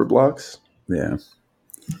 The number blocks? Yeah.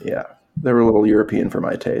 Yeah. They were a little European for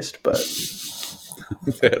my taste, but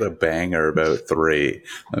They had a banger about 3.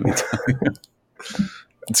 Let me tell you.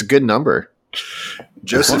 It's a good number.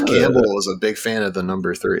 Joseph Campbell was a big fan of the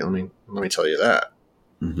number 3. Let me tell you that.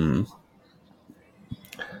 Mm-hmm.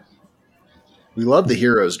 We love the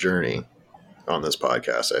hero's journey on this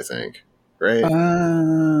podcast, I think. Right?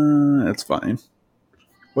 That's fine.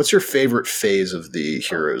 What's your favorite phase of the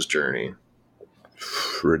hero's journey?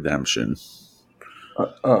 Redemption.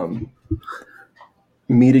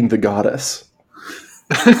 meeting the goddess.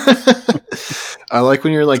 I like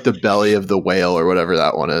when you're like the belly of the whale or whatever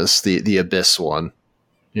that one is, the abyss one.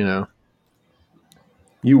 You know?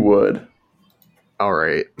 You would. All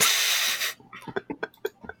right.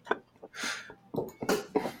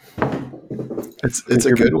 It's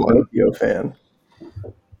a good one. Pinocchio fan.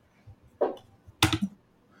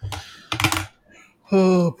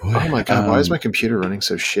 Oh boy! Oh my god! Why is my computer running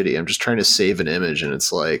so shitty? I'm just trying to save an image, and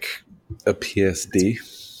it's like a PSD.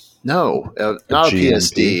 No, not a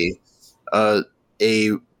PSD. A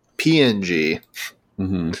PNG.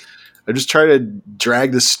 Mm-hmm. I just try to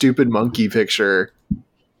drag the stupid monkey picture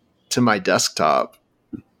to my desktop.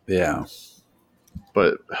 Yeah.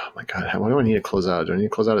 But oh my god, why do I need to close out? Do I need to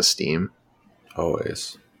close out of Steam?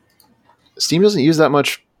 Always. Steam doesn't use that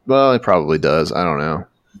much. Well, it probably does. I don't know.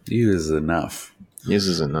 Uses enough.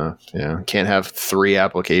 Uses enough. Yeah. Can't have 3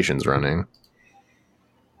 applications running.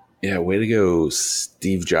 Yeah, way to go,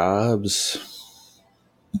 Steve Jobs.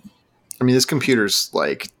 I mean, this computer's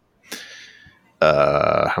like,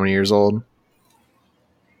 how many years old?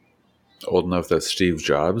 Old enough that Steve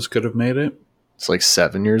Jobs could have made it. It's like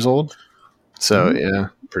 7 years old. So, yeah.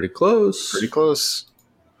 Pretty close. Pretty close.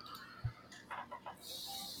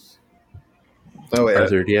 Oh, wait.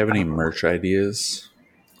 Arthur, do you have any merch ideas?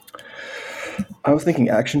 I was thinking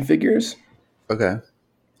action figures. Okay.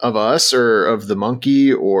 Of us or of the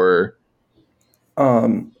monkey or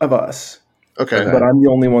Of us. okay. But I'm the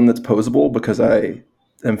only one that's posable because I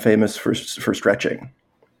am famous for stretching.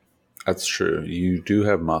 That's true. You do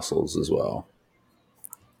have muscles as well.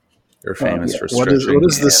 You're famous Yeah. for What stretching.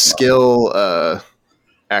 does the and skill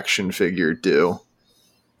action figure do?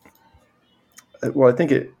 Well, I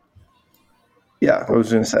think it. Yeah, I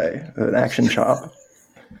was going to say an action chop.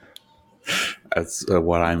 That's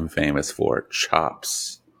what I'm famous for.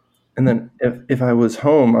 Chops. And then if I was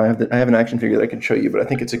home, I have an action figure that I could show you, but I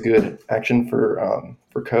think it's a good action for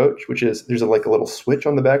Coach, which is there's a little switch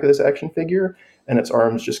on the back of this action figure, and its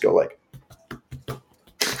arms just go like.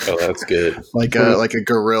 Oh, that's good. Like a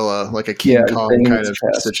gorilla, like a King Kong kind of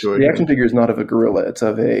situation. The action figure is not of a gorilla; it's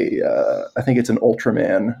of I think it's an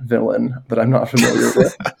Ultraman villain that I'm not familiar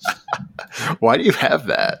with. Why do you have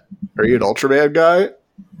that? Are you an Ultraman guy?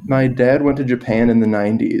 My dad went to Japan in the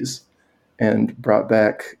 '90s and brought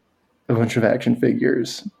back a bunch of action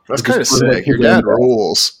figures. That's kind of sick. Your dad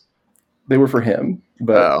rules. They were for him,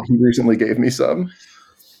 but he recently gave me some.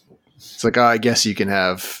 It's like, I guess you can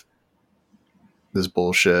have this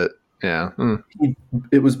bullshit. Yeah.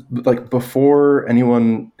 It was like before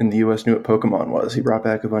anyone in the U.S. knew what Pokemon was. He brought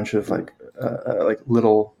back a bunch of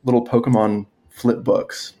little Pokemon flip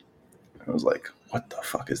books. I was like, what the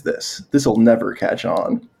fuck is this? This will never catch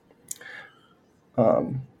on.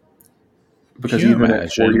 Because even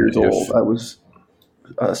at 4 years old, I was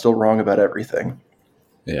still wrong about everything.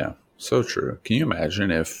 Yeah, so true. Can you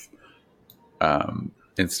imagine if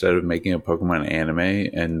instead of making a Pokemon anime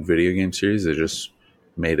and video game series, they just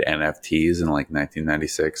made NFTs in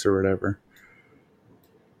 1996 or whatever?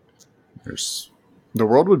 The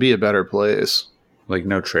world would be a better place.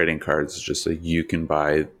 No trading cards, just you can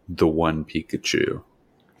buy the one Pikachu.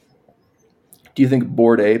 Do you think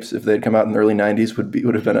Bored Apes, if they'd come out in the early 90s,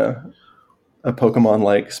 would have been a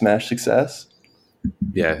Pokemon-like smash success?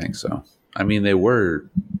 Yeah, I think so. I mean, they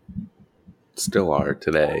still are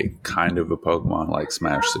today, kind of a Pokemon-like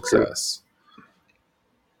smash success.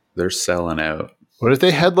 They're selling out. What if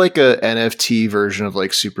they had a NFT version of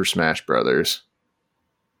Super Smash Brothers?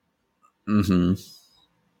 Mm-hmm.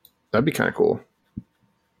 That'd be kind of cool.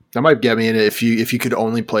 That might get me in it if you could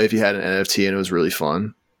only play if you had an NFT and it was really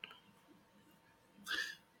fun.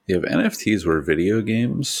 Yeah, if NFTs were video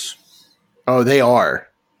games. Oh, they are.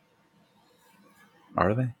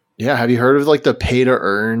 Are they? Yeah. Have you heard of the pay to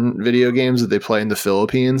earn video games that they play in the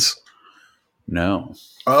Philippines? No.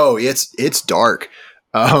 Oh, it's dark.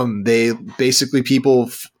 They basically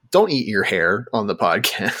people don't eat your hair on the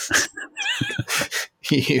podcast.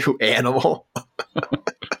 You animal.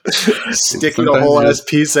 Sticking a whole ass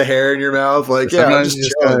piece of hair in your mouth. You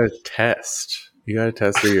just gotta test. You gotta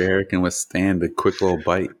test that your hair can withstand a quick little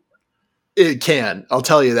bite. It can. I'll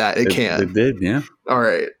tell you that. It can. It did, yeah. All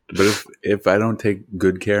right. But if I don't take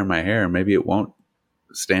good care of my hair, maybe it won't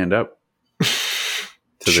stand up to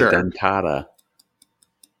the dentata.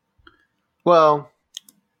 Well,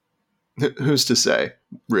 who's to say?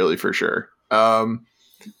 Really, for sure. But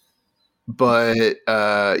in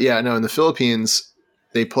the Philippines,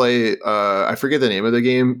 they play. I forget the name of the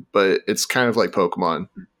game, but it's kind of like Pokemon.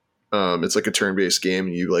 It's like a turn-based game,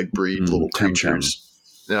 and you breed little creatures.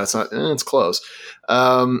 No, it's not. It's close.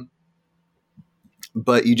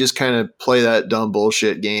 But you just kind of play that dumb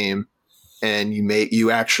bullshit game, and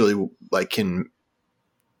you actually can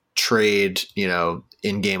trade,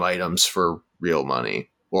 in-game items for real money.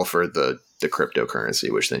 Well, for the cryptocurrency,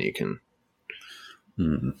 which then you can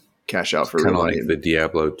cash out for real money. Kind of like the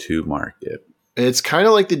Diablo 2 market. It's kind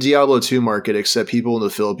of like the Diablo 2 market, except people in the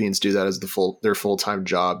Philippines do that as their full-time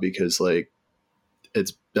job because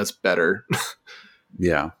that's better.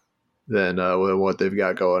 Yeah. Than what they've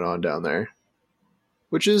got going on down there.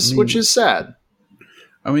 Which is sad.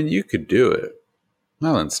 I mean, you could do it.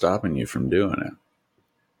 Nothing's stopping you from doing it.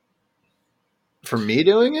 From me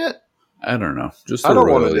doing it? I don't know. Just I don't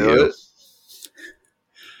want to do it.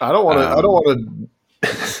 I don't want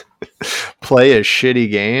to play a shitty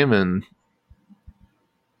game and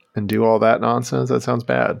do all that nonsense. That sounds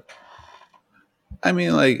bad. I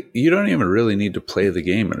mean, you don't even really need to play the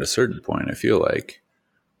game at a certain point, I feel like.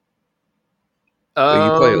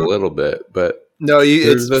 You play a little bit, but no,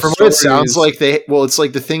 from what it sounds like it's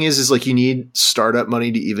the thing is you need startup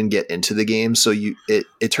money to even get into the game. So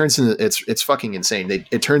it turns into, it's fucking insane.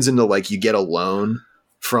 It turns into you get a loan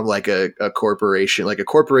from a corporation, a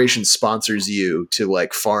corporation sponsors you to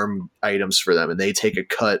farm items for them. And they take a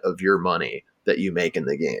cut of your money that you make in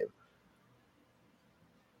the game,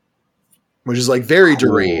 which is very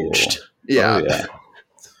deranged. Yeah. Oh, yeah.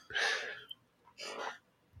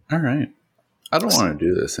 All right. I don't want to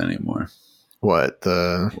do this anymore. What,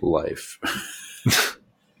 the Life.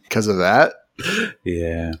 because of that?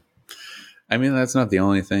 Yeah. I mean, that's not the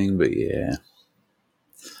only thing, but yeah.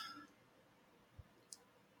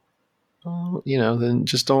 Then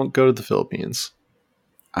just don't go to the Philippines.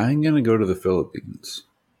 I'm going to go to the Philippines.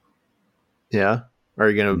 Yeah. Are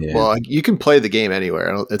you gonna? Yeah. Well, you can play the game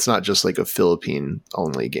anywhere. It's not just like a Philippine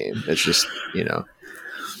only game. It's just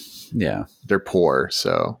Yeah. they're poor,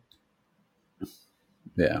 so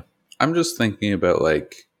Yeah. I'm just thinking about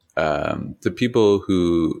like the people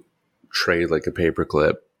who trade like a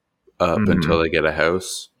paperclip up Mhm. until they get a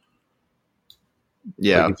house.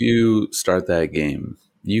 yeah. Like if you start that game,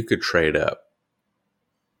 you could trade up.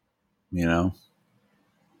 You know?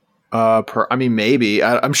 I mean, maybe.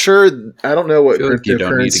 I'm sure. I don't know I what feel like you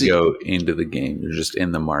don't need to cryptocurrency. go into the game. You're just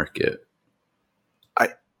in the market. I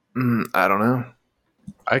don't know.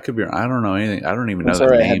 I could be. I don't know anything. I don't even know I'm the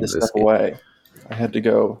sorry, I name had to of this step game. away. I had to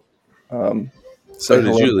go. So did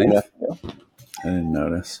hello you to my leave? nephew. I didn't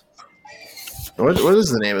notice. What is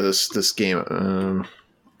the name of this game? Kind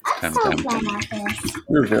So of tempting. fun at this.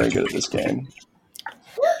 You're very good at this game.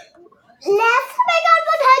 Let's make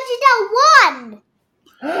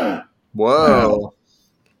 101. Whoa.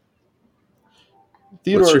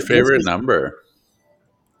 Theodore, What's your this favorite is- number?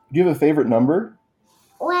 Do you have a favorite number?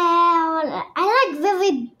 Well, I like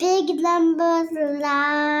very big numbers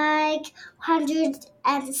like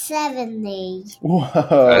 170. Whoa.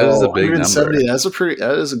 That is a big 170. number.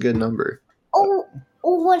 That is a good number. Or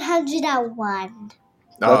 101.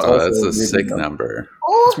 That's Oh, also that's a a really sick good number.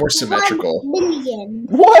 Or It's more symmetrical. 1 million.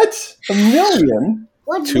 What? A million?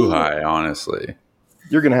 1 Too million. high, honestly.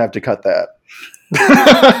 You're going to have to cut that.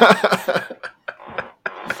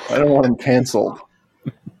 I don't want him canceled.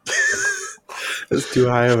 That's too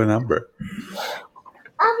high of a number.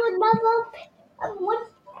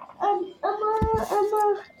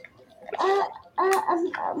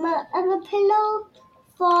 I'm a pillow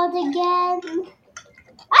for the game.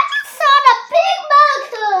 I just saw the big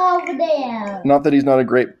monster over there. Not that he's not a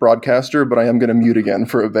great broadcaster, but I am going to mute again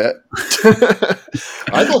for a bit.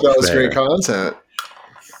 I thought that was Fair. great content.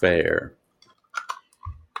 Fair.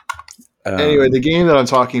 Anyway, the game that I'm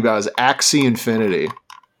talking about is Axie Infinity.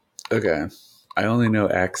 Okay. I only know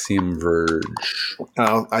Axiom Verge.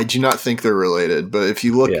 I do not think they're related, but if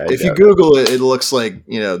you look, Yeah, I if you doubt Google it, it looks like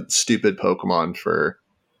stupid Pokemon for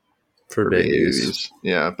For babies. babies.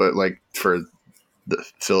 Yeah, but like for the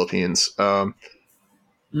Philippines.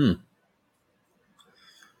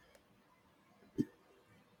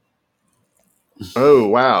 Oh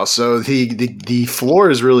wow! So the floor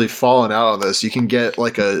is really falling out on this. You can get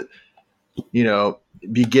like a,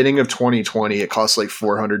 beginning of 2020, it costs like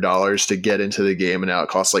 $400 to get into the game, and now it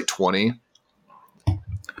costs like $20.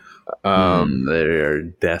 They're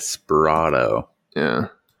Desperado. Yeah.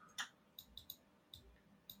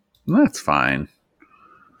 That's fine.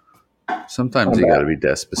 Sometimes you got to be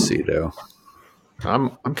Despacito.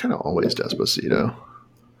 I'm kind of always Despacito.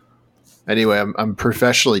 Anyway, I'm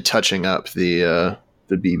professionally touching up the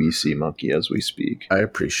BBC monkey as we speak. I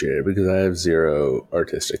appreciate it because I have zero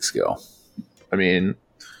artistic skill. I mean,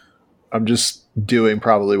 I'm just doing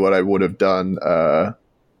probably what I would have done.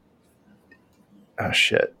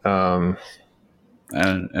 Shit. And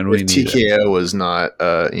we If need TKO was not,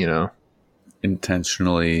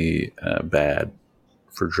 intentionally bad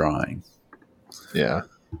for drawing. yeah.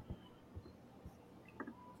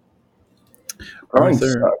 Drawing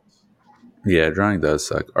Arthur- sucks. Yeah, drawing does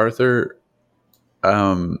suck. Arthur,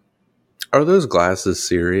 are those glasses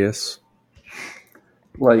serious?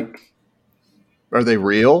 Like, Are they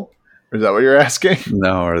real? Is that what you're asking?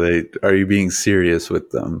 No, are you being serious with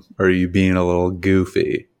them? Or are you being a little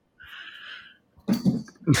goofy?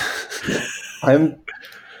 I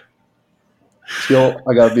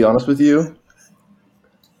gotta be honest with you.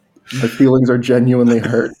 My feelings are genuinely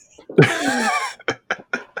hurt.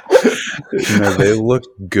 They look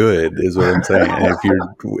good, is what I'm saying. And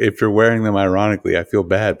if you're wearing them ironically, I feel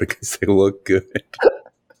bad because they look good.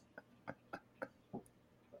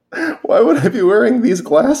 Why would I be wearing these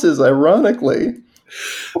glasses, ironically?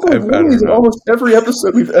 I I've worn don't these in know. almost every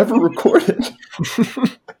episode we've ever recorded.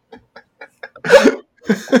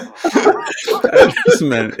 I just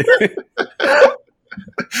meant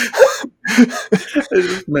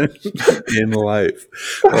in life.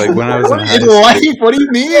 Like when I was in high In school, life? What do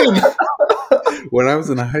you mean? when I was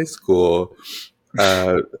in high school,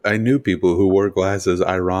 I knew people who wore glasses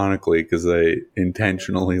ironically because they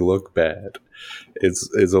intentionally look bad. It's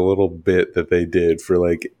a little bit that they did for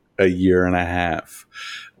like a year and a half.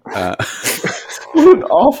 What an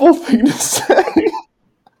awful thing to say.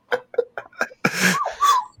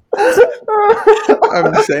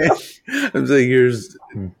 I'm saying yours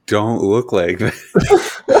don't look like that,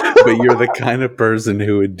 but you're the kind of person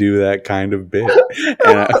who would do that kind of bit.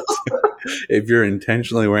 And if you're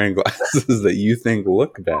intentionally wearing glasses that you think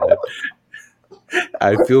look bad,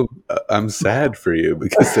 I'm sad for you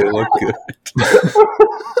because they look good.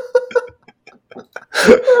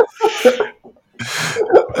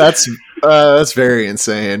 That's very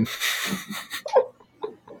insane.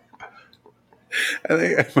 I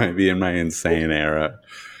think I might be in my insane era.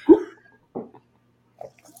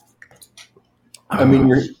 I mean,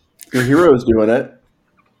 your hero's doing it.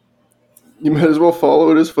 You might as well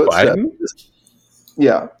follow in his footsteps. Biden?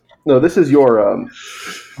 Yeah. No, this is your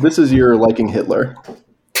liking Hitler.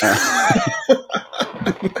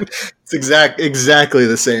 It's exactly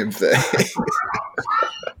the same thing.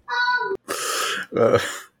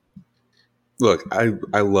 Look,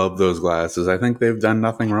 I love those glasses. I think they've done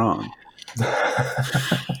nothing wrong.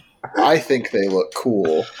 I think they look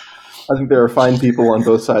cool. I think there are fine people on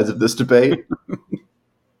both sides of this debate.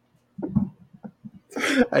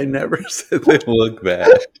 I never said they look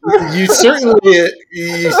bad. You certainly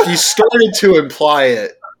you started to imply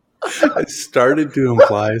it. I started to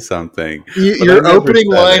imply something. Your opening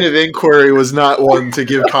line of inquiry was not one to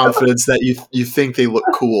give confidence that you think they look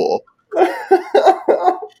cool.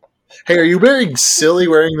 Hey, are you wearing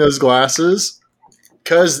those glasses?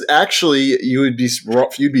 Because actually, you'd be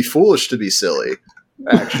foolish to be silly.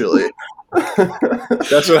 Actually,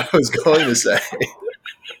 that's what I was going to say,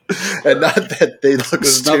 and not that they look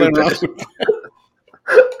stupid.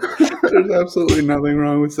 There's absolutely nothing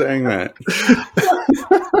wrong with saying that.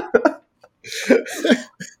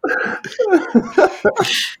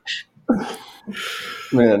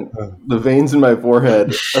 Man, the veins in my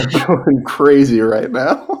forehead are going crazy right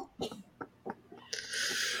now.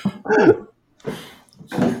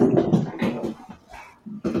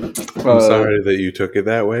 I'm sorry that you took it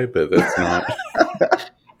that way, but that's not.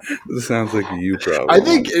 This sounds like you problem. I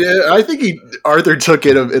think Arthur took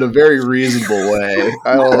it in a very reasonable way.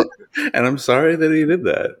 And I'm sorry that he did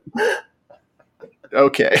that.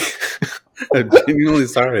 Okay. I'm genuinely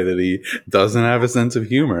sorry that he doesn't have a sense of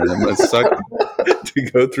humor and it must suck to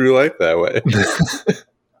go through life that way.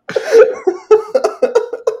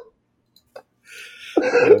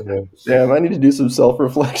 Damn, I need to do some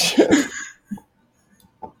self-reflection.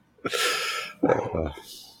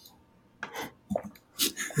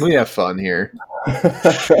 We have fun here.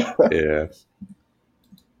 Yeah.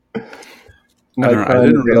 I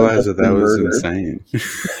didn't realize that was insane.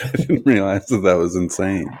 I didn't realize that was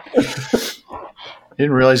insane. I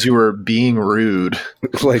didn't realize you were being rude.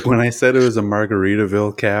 Like when I said it was a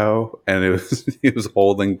Margaritaville cow and he was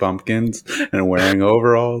holding pumpkins and wearing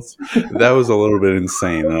overalls, that was a little bit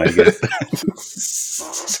insane. And I guess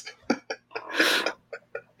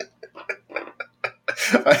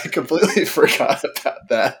I completely forgot about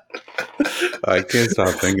that. I can't stop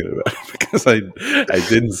thinking about it because I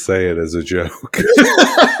didn't say it as a joke.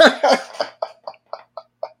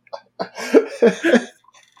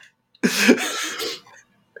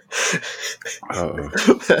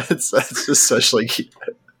 That's just such like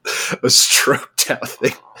a stroked out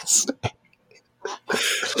thing.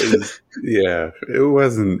 Yeah, it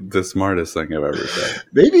wasn't the smartest thing I've ever said.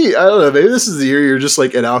 Maybe I don't know. Maybe this is the year you're just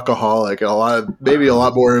like an alcoholic, and a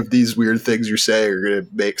lot more of these weird things you're saying are going to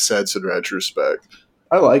make sense in retrospect.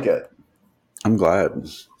 I like it. I'm glad.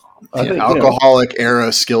 I think, alcoholic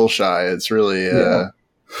era skill shy. It's really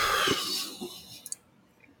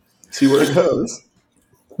see where it goes.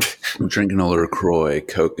 I'm drinking a LaCroix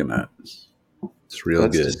coconut. It's real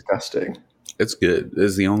That's good. Disgusting. It's good.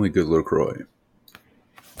 It's the only good LaCroix.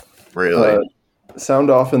 Really? Sound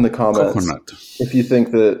off in the comments Coconut. if you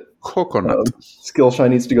think that Coconut. Skillshy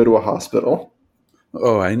needs to go to a hospital.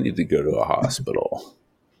 Oh, I need to go to a hospital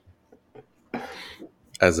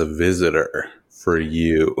as a visitor for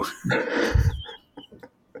you.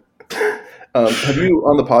 Have you,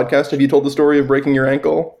 on the podcast, have you told the story of breaking your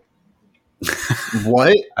ankle?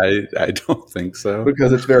 What? I don't think so.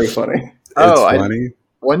 Because it's very funny. Oh, it's funny.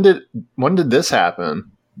 When did this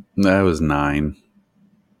happen? I was 9.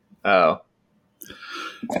 Oh.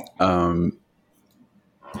 I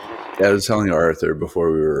was telling Arthur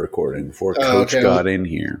before we were recording, before Coach got in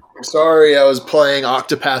here. Sorry, I was playing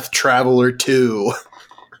Octopath Traveler 2.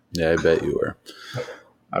 Yeah, I bet you were.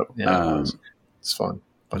 Oh, yeah, it's fun.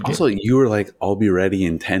 Also, you were like, "I'll be ready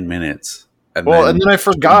in 10 minutes." And then I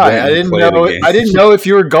forgot. I didn't know if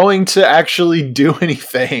you were going to actually do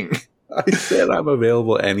anything. I said I'm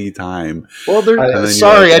available anytime. Well,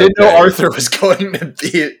 sorry, I didn't know Arthur was going to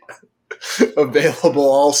be available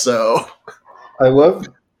also. I love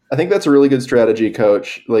I think that's a really good strategy,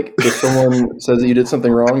 Coach. Like, if someone says that you did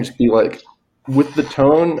something wrong, just be like, with the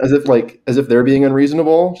tone, as if they're being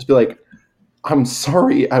unreasonable. Just be like, "I'm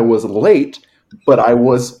sorry, I was late, but I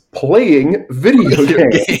was playing video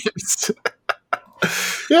games."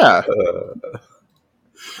 Yeah.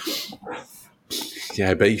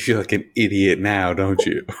 Yeah, I bet you feel like an idiot now, don't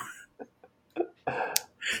you?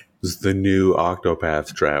 It's the new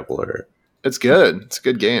Octopath Traveler. It's good. It's a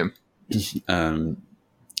good game.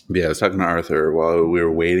 Yeah, I was talking to Arthur while we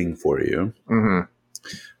were waiting for you.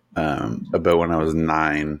 About when I was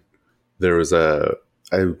 9.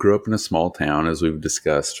 I grew up in a small town, as we've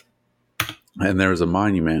discussed, and there was a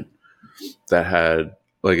monument that had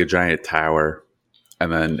like a giant tower,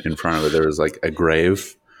 and then in front of it there was like a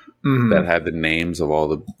grave that had the names of all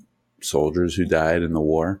the soldiers who died in the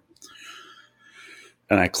war.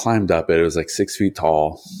 And I climbed up it. It was like 6 feet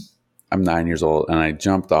tall. I'm 9 years old, and I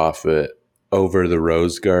jumped off it over the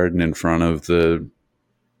rose garden in front of the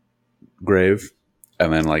grave,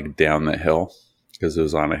 and then like down the hill, because it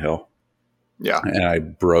was on a hill. Yeah. And I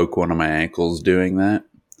broke one of my ankles doing that.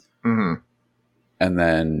 And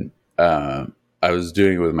then I was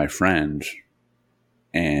doing it with my friend,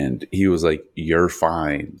 and he was like, "You're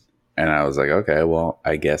fine." And I was like, "Okay, well,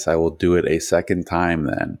 I guess I will do it a second time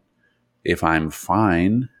then. If I'm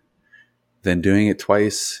fine, then doing it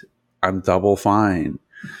twice, I'm double fine."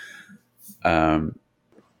 And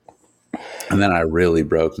then I really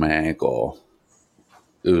broke my ankle.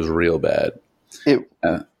 It was real bad.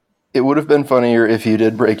 It would have been funnier if you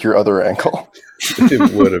did break your other ankle.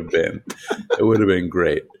 It would have been. It would have been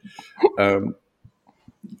great. And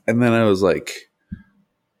then I was like,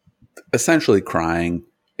 essentially crying.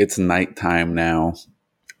 It's nighttime now.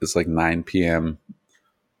 It's like 9 p.m.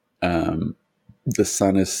 The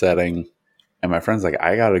sun is setting, and my friend's like,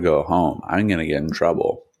 "I gotta go home. I'm gonna get in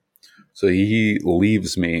trouble." So he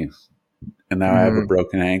leaves me, and now I have a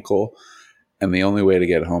broken ankle, and the only way to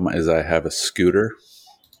get home is I have a scooter.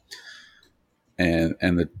 And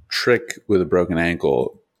the trick with a broken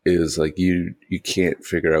ankle is like you can't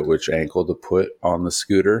figure out which ankle to put on the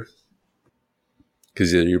scooter,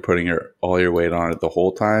 because either you're putting all your weight on it the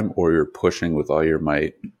whole time, or you're pushing with all your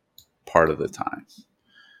might part of the time.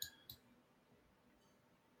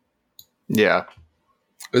 Yeah.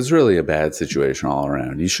 It's really a bad situation all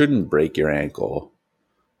around. You shouldn't break your ankle.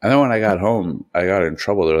 And then when I got home, I got in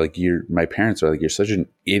trouble. They're like, my parents are like, "You're such an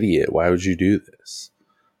idiot. Why would you do this?"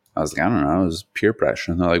 I was like, "I don't know. It was peer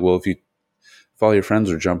pressure." And they're like, "Well, if all your friends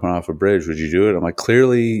were jumping off a bridge, would you do it?" I'm like,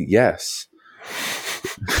 "Clearly, yes."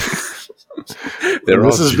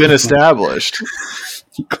 This has been established.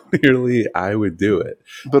 Clearly, I would do it.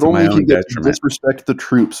 But only if you get to disrespect the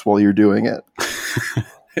troops while you're doing it.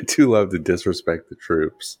 I do love to disrespect the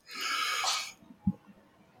troops.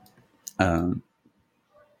 Yeah,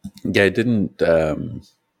 I didn't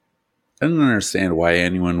understand why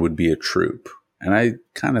anyone would be a troop, and I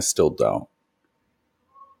kind of still don't.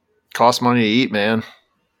 Costs money to eat, man.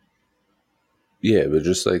 Yeah, but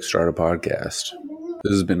just like start a podcast.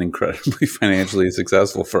 This has been incredibly financially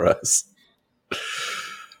successful for us.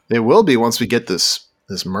 It will be once we get this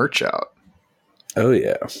merch out. Oh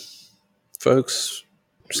yeah, folks.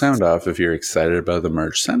 Sound off if you're excited about the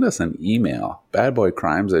merch. Send us an email,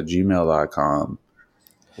 badboycrimes@gmail.com.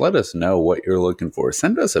 Let us know what you're looking for.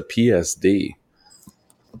 Send us a PSD.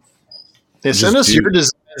 Yeah, send us your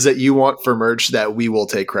designs that you want for merch that we will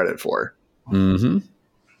take credit for.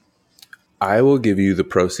 I will give you the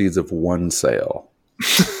proceeds of one sale.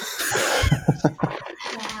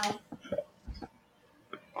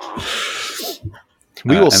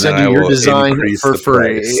 We will send you your design for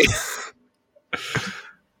free.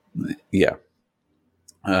 Yeah.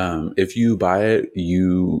 If you buy it,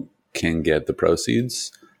 you can get the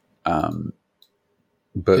proceeds.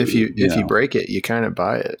 But if you break it, you kind of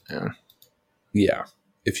buy it. Yeah. Yeah.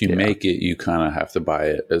 If you make it, you kind of have to buy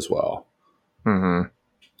it as well. And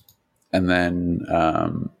then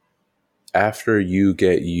after you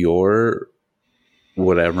get your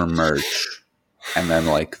whatever merch, and then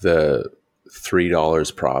like the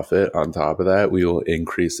 $3 profit on top of that, we will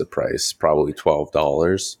increase the price, probably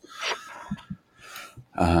 $12.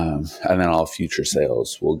 And then all future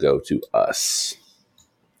sales will go to us.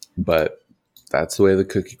 But that's the way the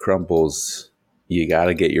cookie crumbles. You got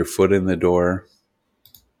to get your foot in the door,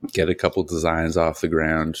 get a couple designs off the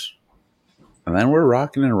ground, and then we're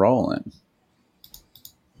rocking and rolling.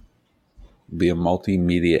 Be a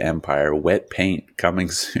multimedia empire. Wet paint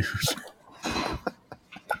coming soon.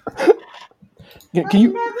 Can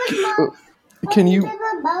you make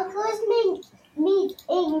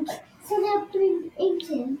ink instead of putting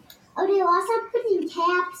ink in? Oh, they also putting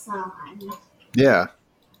caps on. Yeah.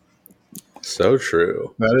 So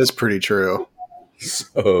true. That is pretty true.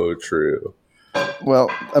 So true. Well,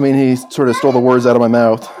 I mean, he sort of stole the words out of my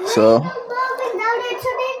mouth. So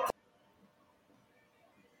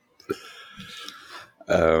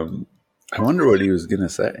I wonder what he was gonna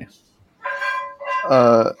say.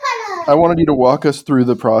 I wanted you to walk us through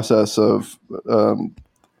the process of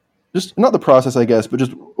just not the process, I guess, but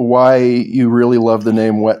just why you really love the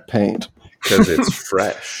name Wet Paint. Because it's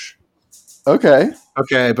fresh. Okay.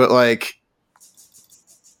 Okay, but like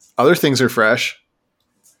other things are fresh.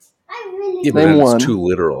 Yeah, but Name then one. it's too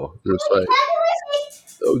literal. It's like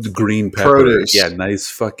the green pepper. Produce. Yeah, nice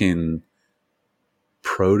fucking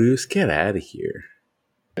produce. Get out of here.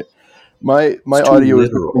 My It's too audio is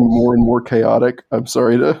literal. becoming more and more chaotic. I'm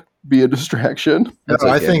sorry to be a distraction. That's No,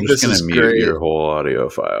 I okay. think I'm just this gonna is mute great. your whole audio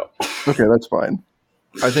file. Okay, that's fine.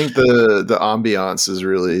 I think the ambiance is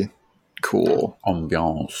really cool.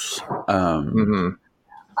 Ambiance. Hmm.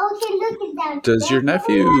 Okay, look at that. Does your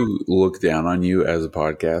nephew look down on you as a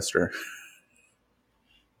podcaster?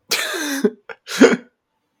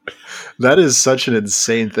 That is such an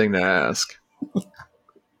insane thing to ask.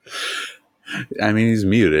 I mean, he's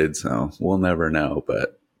muted, so we'll never know.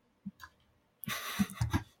 But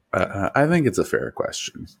I think it's a fair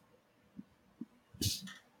question.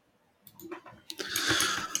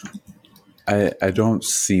 I don't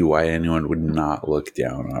see why anyone would not look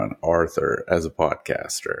down on Arthur as a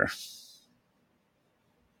podcaster.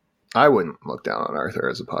 I wouldn't look down on Arthur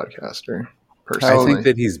as a podcaster, I personally. think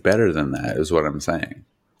that he's better than that, is what I'm saying.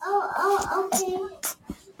 Oh, okay.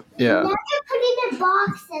 Yeah. Now they're putting in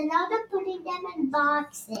boxes. Now they're putting them in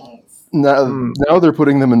boxes. Now they're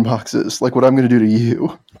putting them in boxes, like what I'm going to do to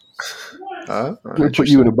you. I'm going to put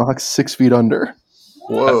you in a box 6 feet under.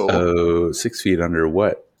 Whoa. Oh, 6 feet under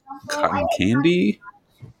what? Cotton candy?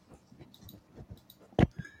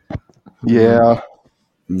 Yeah.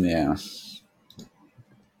 Yeah.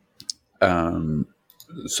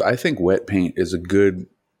 So I think wet paint is a good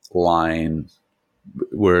line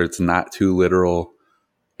where it's not too literal.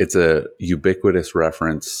 It's a ubiquitous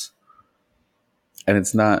reference, and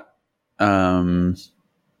it's not bad.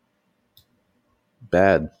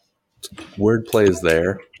 Wordplay is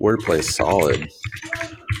there. Wordplay is solid.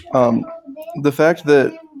 The fact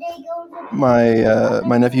that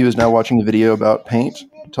my nephew is now watching a video about paint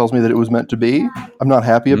tells me that it was meant to be. I'm not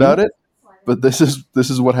happy about it, but this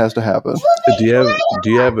is what has to happen. Do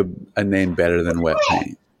you have a name better than wet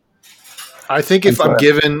paint? I think if I'm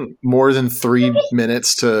given more than 3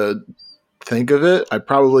 minutes to think of it, I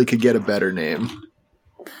probably could get a better name.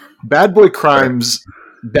 Bad Boy Crimes,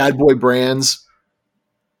 Bad Boy Brands,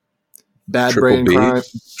 Bad Triple Brand B? Crime,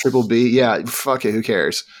 Triple B. Yeah, fuck it, who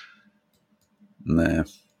cares? Nah.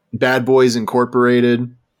 Bad Boys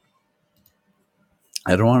Incorporated.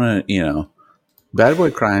 I don't want to, Bad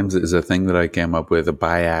Boy Crimes is a thing that I came up with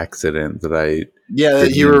by accident that I Yeah,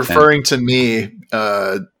 didn't you're intend. referring to me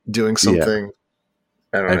doing something.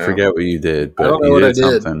 I forget what you did, but I don't know you what did I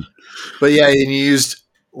did. something. But yeah, and you used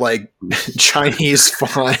like Chinese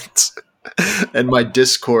font and my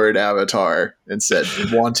Discord avatar and said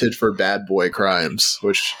 "wanted for bad boy crimes,"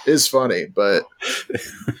 which is funny, but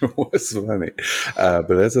It was funny. But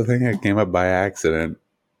that's the thing I came up by accident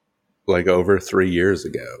like over 3 years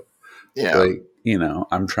ago. yeah, Like,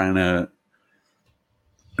 I'm trying to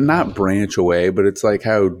not branch away, but it's like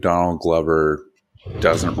how Donald Glover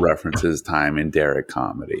doesn't reference his time in Derek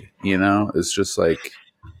comedy. It's just like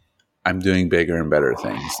I'm doing bigger and better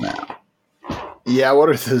things now. yeah. What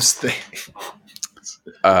are those things?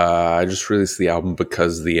 I just released the album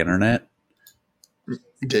Because of the Internet.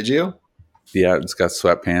 Did you? Yeah, it's got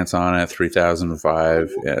Sweatpants on it,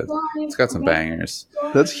 3005. Yeah, it's got some bangers.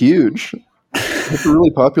 That's huge. It's a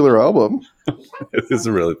really popular album. It is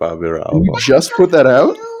a really popular album. You just put that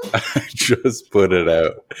out? I just put it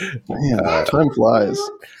out. Man, time flies.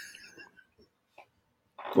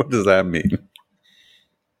 What does that mean?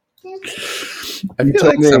 I You feel tell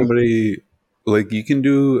like me. somebody, like, you can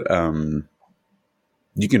do,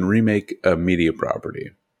 you can remake a media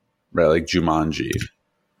property, right? Like Jumanji.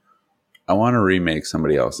 I want to remake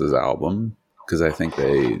somebody else's album because I think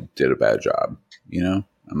they did a bad job.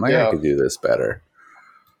 I'm like, I could do this better.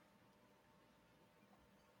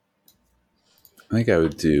 I think I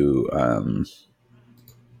would do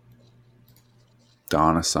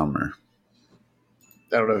Donna Summer.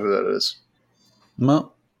 I don't know who that is.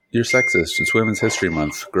 Well, you're sexist. It's Women's History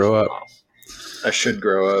Month. Grow up. I should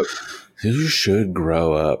grow up. You should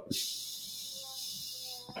grow up.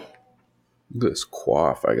 Look at this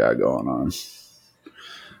quaff I got going on.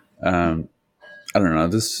 I don't know.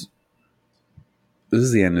 This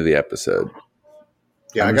is the end of the episode.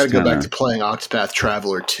 Yeah, I'm I got to just go back gonna- to playing Octopath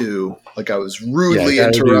Traveler 2. Like I was rudely I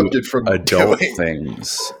gotta do interrupted from adult doing.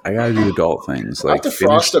 things. I gotta do adult things I have like to finish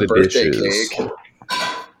frost a the birthday dishes. cake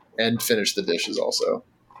and finish the dishes also.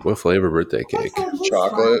 What flavor birthday cake?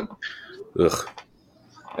 Chocolate. Ugh,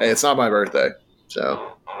 Hey, it's not my birthday,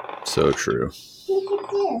 so so true. Look at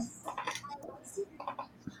this.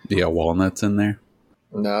 You got walnuts in there?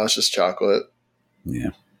 no, it's just chocolate. Yeah.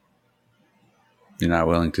 You're not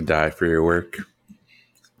willing to die for your work?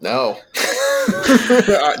 No,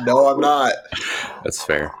 no, I'm not. That's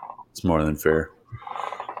fair. It's more than fair.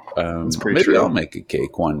 That's pretty Maybe true. I'll make a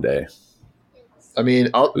cake one day. I mean,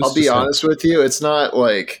 I'll It's be just honest with you. It's not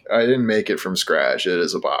like I didn't make it from scratch. It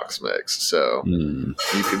is a box mix, so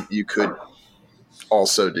you could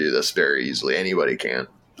also do this very easily. Anybody can.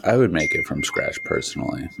 I would make it from scratch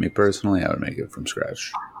personally. Me personally, I would make it from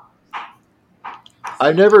scratch.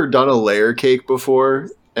 I've never done a layer cake before,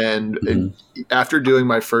 and after doing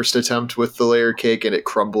my first attempt with the layer cake and it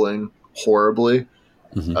crumbling horribly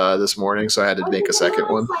this morning, so I had to make a second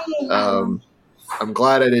one. I'm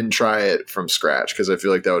glad I didn't try it from scratch because I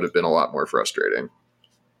feel like that would have been a lot more frustrating.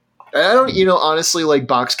 And I don't, honestly, like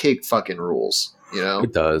box cake fucking rules.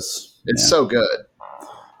 It does. It's Yeah. so good.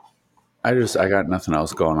 I got nothing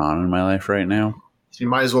else going on in my life right now. You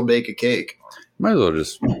might as well bake a cake. Might as well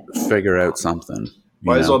just figure out something.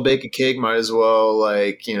 Might as well bake a cake. Might as well,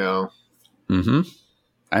 Mm-hmm.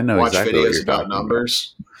 I know watch exactly what videos you're about talking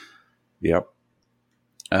numbers. Yep.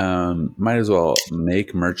 Might as well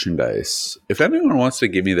make merchandise. If anyone wants to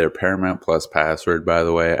give me their Paramount Plus password, by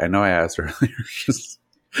the way, I know I asked earlier, just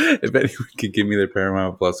if anyone could give me their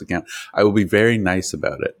Paramount Plus account, I will be very nice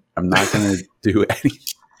about it. I'm not going to do anything.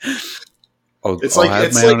 It's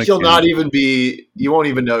like he'll not even be. You won't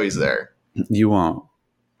even know he's there. You won't.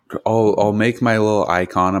 I'll make my little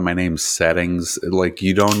icon of my name settings. Like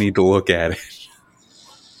you don't need to look at it.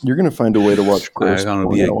 You're going to find a way to watch gross I'm going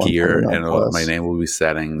to be a porno on gear, Paramount and Plus. my name will be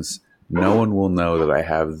settings. No one will know that I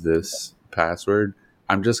have this password.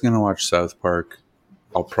 I'm just going to watch South Park.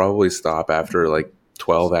 I'll probably stop after like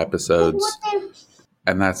 12 episodes,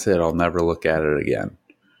 and that's it. I'll never look at it again.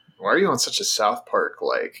 Why are you on such a South Park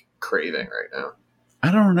craving right now?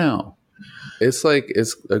 I don't know. It's a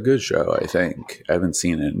good show, I think. I haven't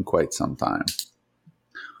seen it in quite some time.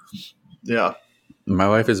 Yeah. My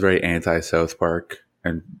wife is very anti-South Park,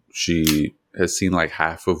 and she has seen like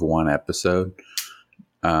half of one episode.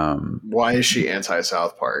 Why is she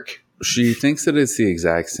anti-South Park? She thinks that it's the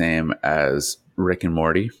exact same as Rick and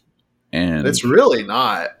Morty, and It's really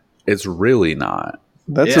not. It's really not.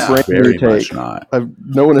 That's Yeah. a brand Very new much take. not.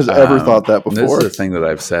 No one has ever thought that This before. is a thing that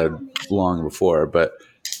I've said long before, but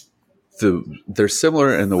they're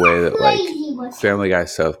similar in the way that like Family Guy,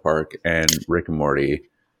 South Park, and Rick and Morty,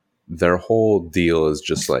 their whole deal is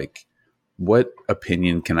just like, what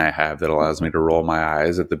opinion can I have that allows me to roll my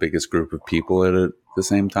eyes at the biggest group of people at the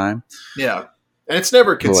same time? Yeah. And it's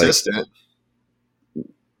never consistent.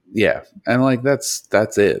 Yeah, and like that's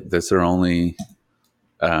it. That's their only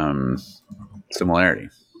similarity.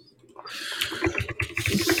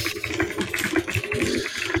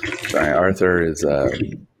 Sorry, Arthur is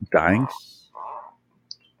dying.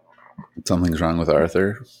 Something's wrong with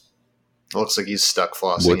Arthur. It looks like he's stuck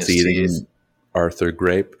flossing What's his eating teeth. Arthur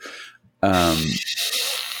Grape?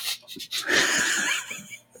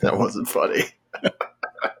 That wasn't funny.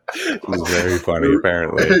 It was very funny,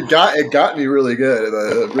 apparently. It got me really good.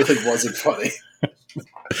 It really wasn't funny.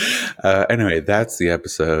 Anyway, that's the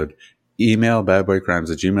episode. Email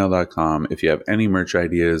badboycrimes@gmail.com if you have any merch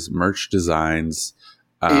ideas, merch designs.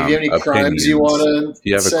 If you have any crimes you want to If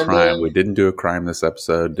you have a send crime, in, we didn't do a crime this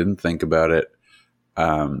episode, didn't think about it.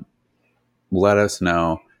 Let us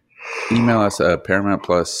know. Email us a Paramount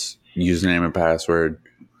Plus username and password.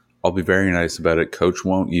 I'll be very nice about it. Coach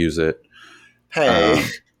won't use it. hey,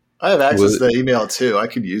 I have access to that email too. I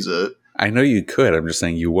could use it. I know you could. I'm just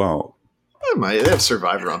saying you won't. I might. They have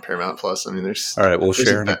Survivor on Paramount Plus. I mean, there's. All right, we'll there's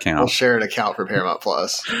share an We'll account. share an account for Paramount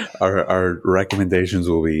Plus. Our recommendations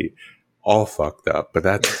will be all fucked up, but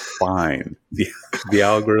that's fine. The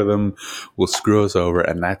algorithm will screw us over,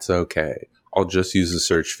 and that's okay. I'll just use the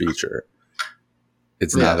search feature.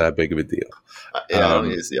 It's not that big of a deal. I don't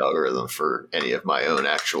use the algorithm for any of my own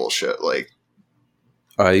actual shit. Like,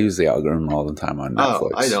 I use the algorithm all the time on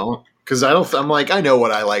Netflix. I don't, because I don't. I'm like, I know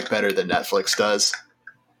what I like better than Netflix does.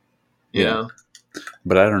 You know,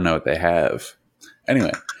 but I don't know what they have.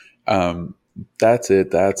 Anyway, that's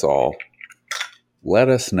it. That's all. Let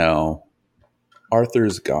us know.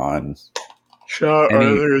 Arthur's gone. shout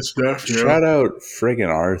Shout out friggin'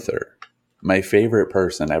 Arthur, my favorite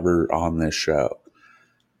person ever on this show.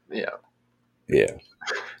 Yeah. Yeah.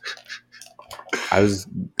 I was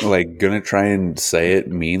like gonna try and say it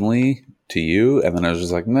meanly to you, and then I was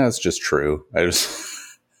just like, no, it's just true. I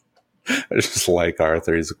just like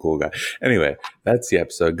Arthur. He's a cool guy. Anyway, that's the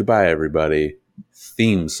episode. Goodbye, everybody.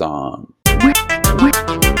 Theme song. Where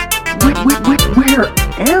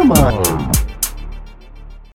am I?